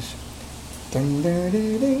goes, ding, ding,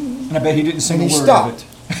 ding, ding. And I bet he didn't sing a word stopped.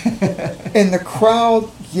 of it. And the crowd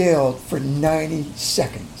yelled for 90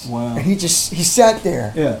 seconds. Wow. And he sat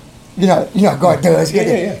there. Yeah. You know how God does.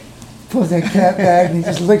 Yeah. Pulls that cap back and he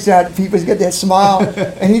just looks out at people. He's got that smile,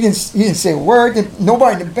 and he didn't say a word.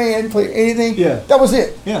 Nobody in the band played anything. Yeah. That was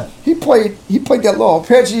it. Yeah. He played that little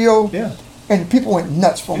arpeggio. Yeah. And people went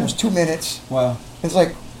nuts for almost 2 minutes. Wow. It's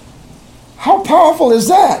like, how powerful is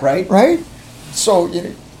that? Right. Right. So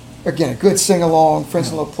again, a good sing along, Friends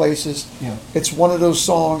in Low Places. Yeah. It's one of those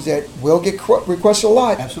songs that will get requested a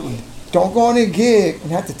lot. Absolutely. Don't go on a gig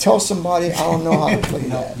and have to tell somebody, I don't know how to play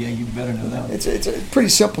that. Yeah, you better know that. It's a pretty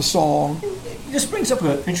simple song. This brings up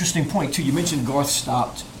an interesting point, too. You mentioned Garth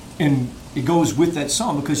stopped, and it goes with that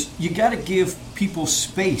song because you got to give people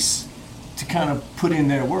space to kind of put in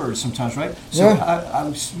their words sometimes, right? So I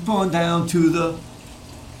was going down to the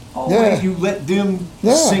Oasis. You let them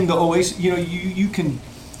sing the Oasis. You know, you can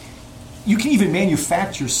even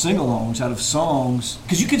manufacture sing-alongs out of songs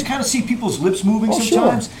because you can kind of see people's lips moving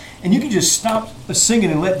sometimes, and you can just stop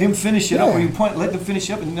singing and let them finish it up. Or you point, let them finish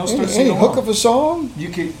up, and they'll start singing along. Hook of a song. You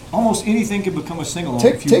can almost anything can become a sing-along.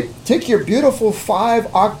 Take your beautiful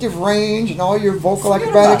 5-octave range and all your vocal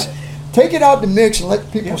acrobatics, take it out the mix and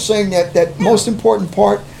let people sing that most important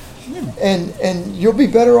part. And you'll be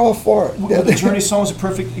better off for it. Well, the Journey song is a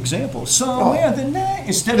perfect example. Somewhere the night,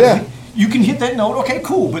 instead of you can hit that note, okay,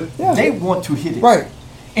 cool, but they want to hit it, right?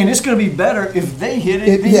 And it's going to be better if they hit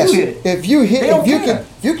it than you hit it.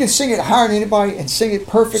 If you can sing it higher than anybody and sing it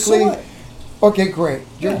perfectly, okay, great.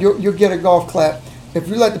 You'll get a golf clap. If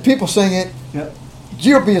you let the people sing it,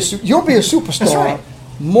 you'll be a superstar. That's right.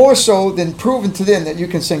 More so than proving to them that you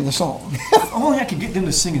can sing the song. If only I could get them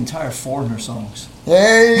to sing entire foreigner songs.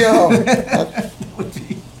 There you go. That would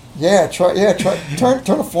be.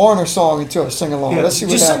 Turn a foreigner song into a sing along. Let's see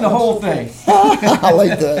what happens. Just sing the whole thing. I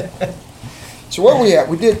like that. So where we at?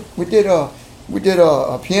 We did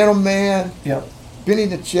a Piano Man. Yep. Benny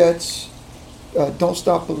and the Jets. Don't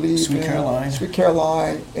Stop Believing. Sweet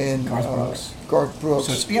Caroline, and Garth Brooks.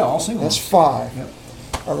 So it's, all sing along. That's 5. Yep.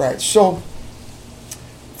 All right. So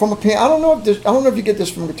from a piano, I don't know if you get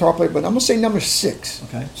this from a guitar player, but I'm gonna say number 6.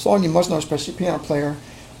 Okay. Song you must know, especially piano player.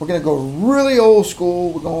 We're going to go really old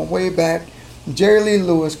school. We're going way back. Jerry Lee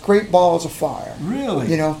Lewis, Great Balls of Fire. Really?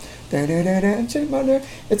 You know, it's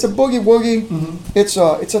a boogie woogie. Mm-hmm. It's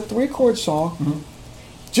a 3-chord song. Mm-hmm.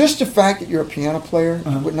 Just the fact that you're a piano player,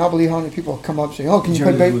 you would not believe how many people come up and say, "Oh, can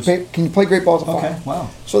you play Great Balls of Fire?" Okay, wow.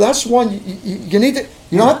 So that's one you need to.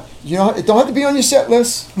 It don't have to be on your set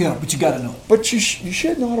list. Yeah, but you got to know it. But you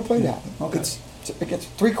should know how to play that. Okay. It's a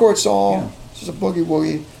 3-chord song. Yeah. It's just a boogie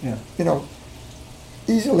woogie. Yeah. You know.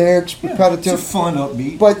 Easy lyrics, repetitive. It's a fun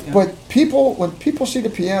upbeat. But when people see the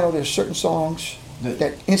piano, there's certain songs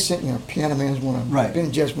that instant. Piano Man's one of them. Right.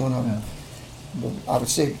 Ben Jeff's one of them. I would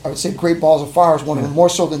say Great Balls of Fire is one of them, more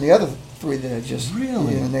so than the other 3 that I just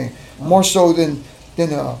really more so than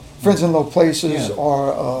Friends in Low Places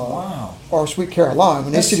or Sweet Caroline.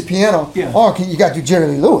 When they see the piano, you got to do Jerry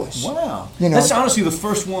Lee Lewis. Wow. That's honestly the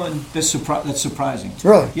first one that's surprising.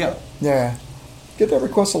 Really? Yeah. Yeah. Get that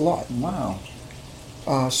request a lot. Wow.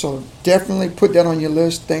 So definitely put that on your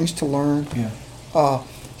list. Things to learn. Yeah.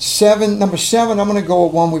 Number 7. I'm going to go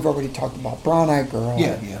with one we've already talked about. Brown Eyed Girl.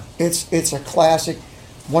 Yeah. It's a classic.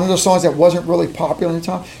 one of those songs that wasn't really popular at the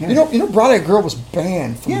time. Yeah. You know, Brown Eyed Girl was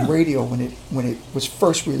banned from radio when it was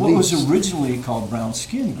first released. Well, it was originally called Brown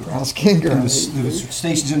Skin Girl. Brown Skin Girl. And the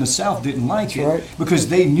stations in the South didn't like it right. because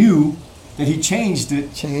they knew that he changed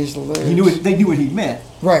it. Changed the lyrics. They knew what he meant.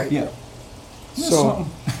 Right. Yeah. So,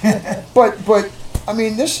 but I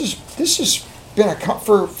mean, this has been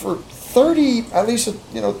for 30 at least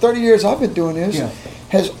 30 years I've been doing this.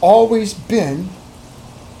 Has always been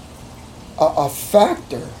a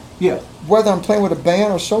factor. Yeah. Whether I'm playing with a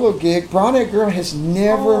band or solo gig, Brown Eyed Girl has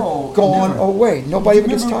never gone away. Nobody ever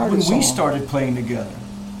gets tired of the song. When we started playing together.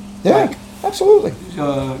 Yeah, absolutely.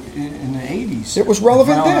 In the 80s. It was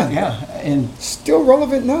relevant then. Yeah. And still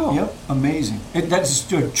relevant now. Yep, amazing.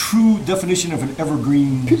 That's a true definition of an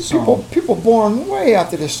evergreen song. People born way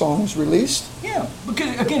after this song was released. Yeah,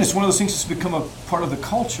 because again, it's one of those things that's become a part of the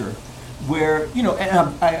culture. Where, and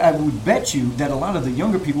I would bet you that a lot of the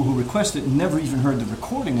younger people who request it never even heard the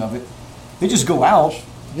recording of it. They just go out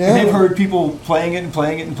and they've heard people playing it and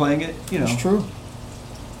playing it and playing it, It's true.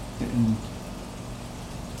 And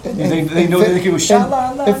they know that they can go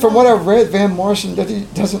sha-la-la. And from what I've read, Van Morrison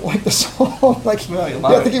doesn't like the song. I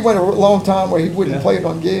think he went a long time where he wouldn't play it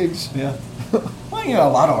on gigs. Yeah. Well,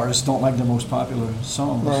 a lot of artists don't like the most popular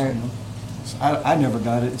songs. Right. I never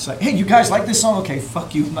got it. It's like, hey, you guys like this song? Okay,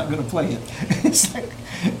 fuck you. I'm not going to play it. It's like,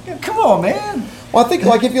 come on, man. Well, I think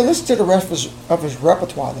if you listen to the rest of his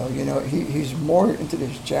repertoire, though, he's more into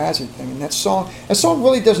this jazzy thing, and that song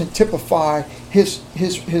really doesn't typify his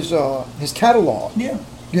catalog. Yeah.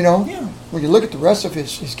 Yeah. When you look at the rest of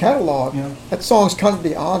his catalog, that song's kind of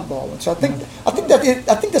the oddball one. So I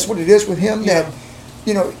think that's what it is with him. That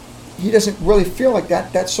he doesn't really feel like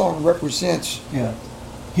that song represents. Yeah.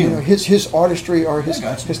 His artistry or his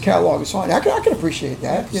catalog of songs. I can appreciate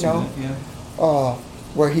that.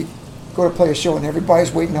 Where he go to play a show and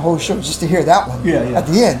everybody's waiting the whole show just to hear that one. Yeah. At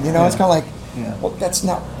the end, it's kind of like, well, that's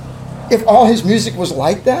not. If all his music was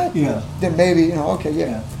like that, then maybe okay,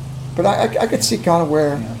 yeah. But I could see kind of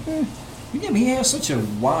where. Yeah, I mean, he has such a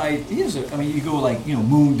wide. You go like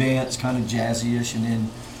Moon Dance, kind of jazzy-ish, and then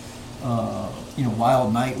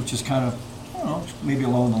Wild Night, which is kind of. I don't know, maybe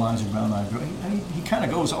along the lines of Brown Eyed Girl. He kind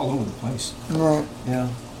of goes all over the place. Right. Yeah.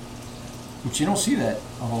 But you don't see that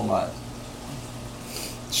a whole lot.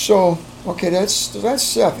 So, okay, that's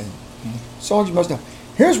 7 songs you must know.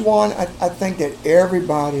 Here's one I think that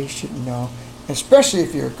everybody should know, especially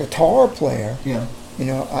if you're a guitar player. Yeah.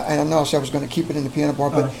 I don't know if I was going to keep it in the piano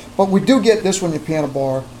bar, but we do get this one in the piano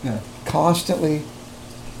bar constantly.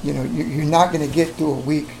 You're not going to get through a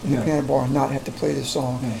week in the piano bar and not have to play this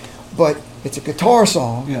song. Yeah. But it's a guitar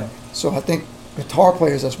song, so I think guitar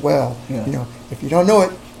players as well. Yeah. If you don't know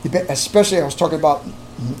it, especially I was talking about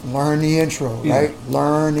learn the intro, right?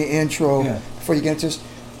 Learn the intro before you get into this.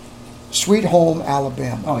 Sweet Home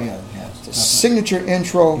Alabama. Oh yeah. It's a signature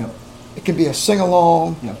intro. Yep. It can be a sing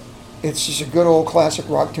along. Yep. It's just a good old classic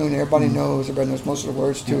rock tune. Everybody knows. Everybody knows most of the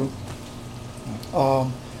words too. Yep.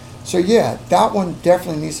 So that one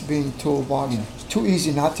definitely needs to be in the toolbox. Yeah. It's too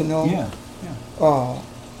easy not to know. Yeah.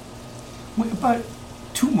 About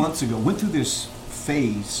 2 months ago, went through this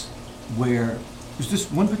phase where it was this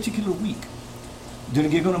one particular week. Did a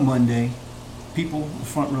gig on a Monday. People in the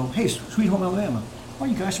front row, hey, Sweet Home Alabama. Oh,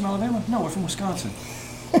 you guys from Alabama? No, we're from Wisconsin.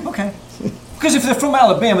 Okay. Because if they're from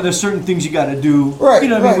Alabama, there's certain things you got to do. Right.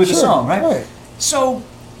 With the song, right? Right. So,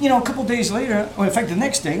 a couple days later, or in fact, the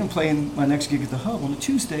next day, I'm playing my next gig at the Hub on a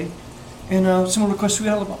Tuesday. And someone requests Sweet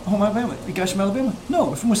Home Alabama. You guys from Alabama? No,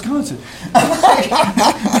 we're from Wisconsin.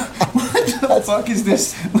 What the fuck is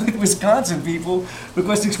this with Wisconsin people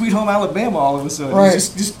requesting Sweet Home Alabama all of a sudden? Right.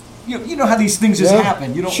 Just you know how these things just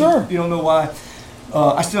happen. You don't know why.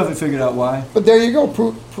 I still haven't figured out why. But there you go.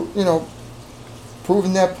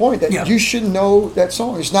 Proving that point that you should know that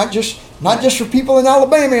song. It's not just for people in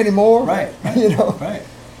Alabama anymore. Right. Right.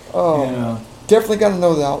 Definitely got to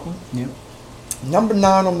know that one. Yeah. Number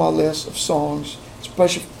 9 on my list of songs,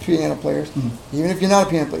 especially for piano players, even if you're not a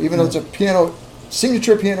piano player, even though it's a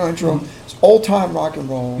signature piano intro, it's old time rock and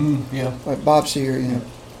roll. Like Bob Seger,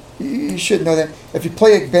 you should know that. If you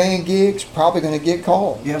play at band gigs, probably going to get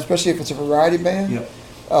called, especially if it's a variety band.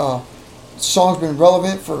 Song's been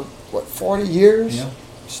relevant for 40 years. Yeah.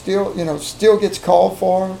 Still gets called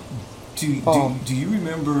for. Do you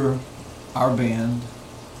remember our band,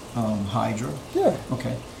 Hydra? Yeah.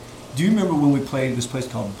 Okay. Do you remember when we played this place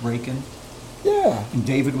called Breakin'? Yeah. And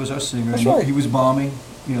David was our singer. That's right. He was bombing,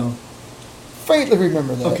 Faintly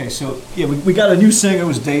remember that. Okay, so we got a new singer, it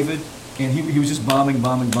was David, and he was just bombing.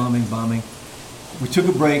 We took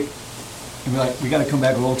a break, and we're like, we got to come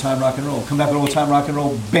back with old time rock and roll. Come back with old time rock and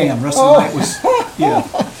roll. Bam. Rest of the night was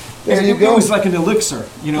There you go. It was like an elixir,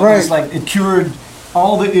 you know. Right. It was like it cured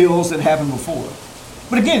all the ills that happened before.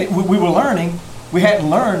 But again, we were learning. We hadn't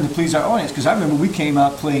learned to please our audience because I remember we came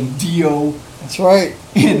out playing Dio. That's right.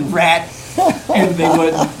 And Rat, and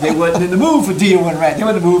they wasn't in the mood for Dio and Rat. They were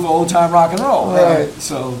in the mood for old time rock and roll. Right.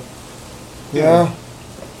 So. Yeah.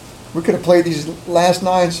 We could have played these last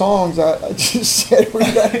 9 songs I just said.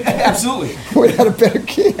 Absolutely. We'd had a better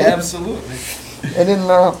gig. Absolutely. And then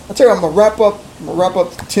I'll tell you, I'm gonna wrap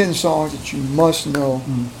up 10 songs that you must know.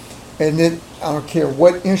 And then I don't care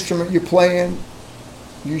what instrument you're playing,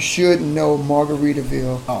 you should know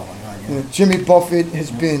Margaritaville. Oh my God! Yeah. You know, Jimmy Buffett has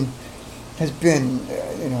been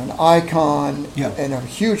an icon and a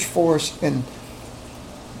huge force in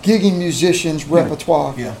gigging musicians'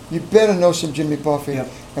 repertoire. Yeah. You better know some Jimmy Buffett. Yep.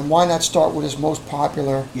 And why not start with his most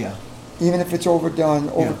popular? Yeah. Even if it's overdone,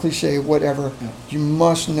 over cliche, whatever, you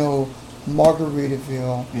must know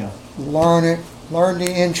Margaritaville. Yeah. Learn it. Learn the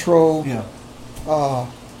intro. Yeah.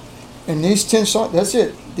 And these 10 songs, that's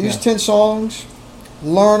it. These 10 songs,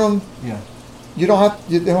 learn them. Yeah. They don't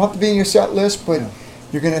have to be in your set list, but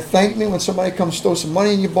you're going to thank me when somebody comes throw some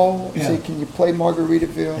money in your bowl and say, can you play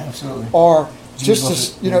Margaritaville? Absolutely. Or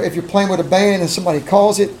just to, if you're playing with a band and somebody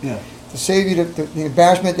calls it, to save you the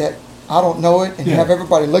embarrassment that I don't know it and you have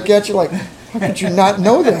everybody look at you like, how could you not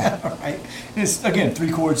know that? Right. It's, again,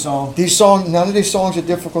 3-chord song. None of these songs are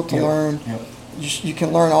difficult to learn. Yep. You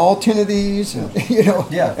can learn all 10 of these,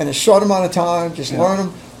 in a short amount of time. Just learn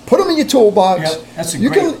them. Put them in your toolbox. Yep. That's you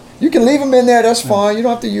can leave them in there. That's fine. You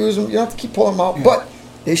don't have to use them. You don't have to keep pulling them out. But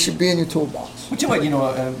they should be in your toolbox. But I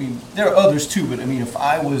mean, there are others too. But I mean, if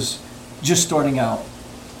I was just starting out,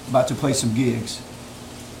 about to play some gigs,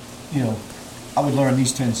 I would learn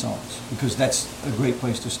these 10 songs because that's a great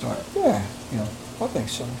place to start. Yeah. I think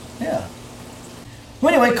so. Yeah.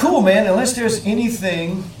 Well, anyway, cool, man. Unless there's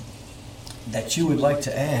anything that you would like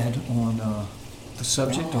to add on the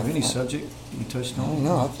subject or any subject we touched on.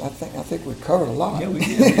 No, I think we covered a lot. Yeah, we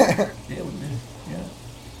did. Yeah, we did. Yeah,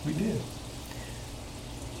 we did.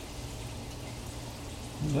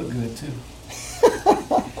 You look good too.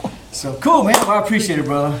 So cool, man. Well, I appreciate it,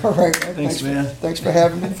 brother. All right, Thanks, man. Thanks for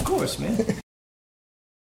having me. Of course, man.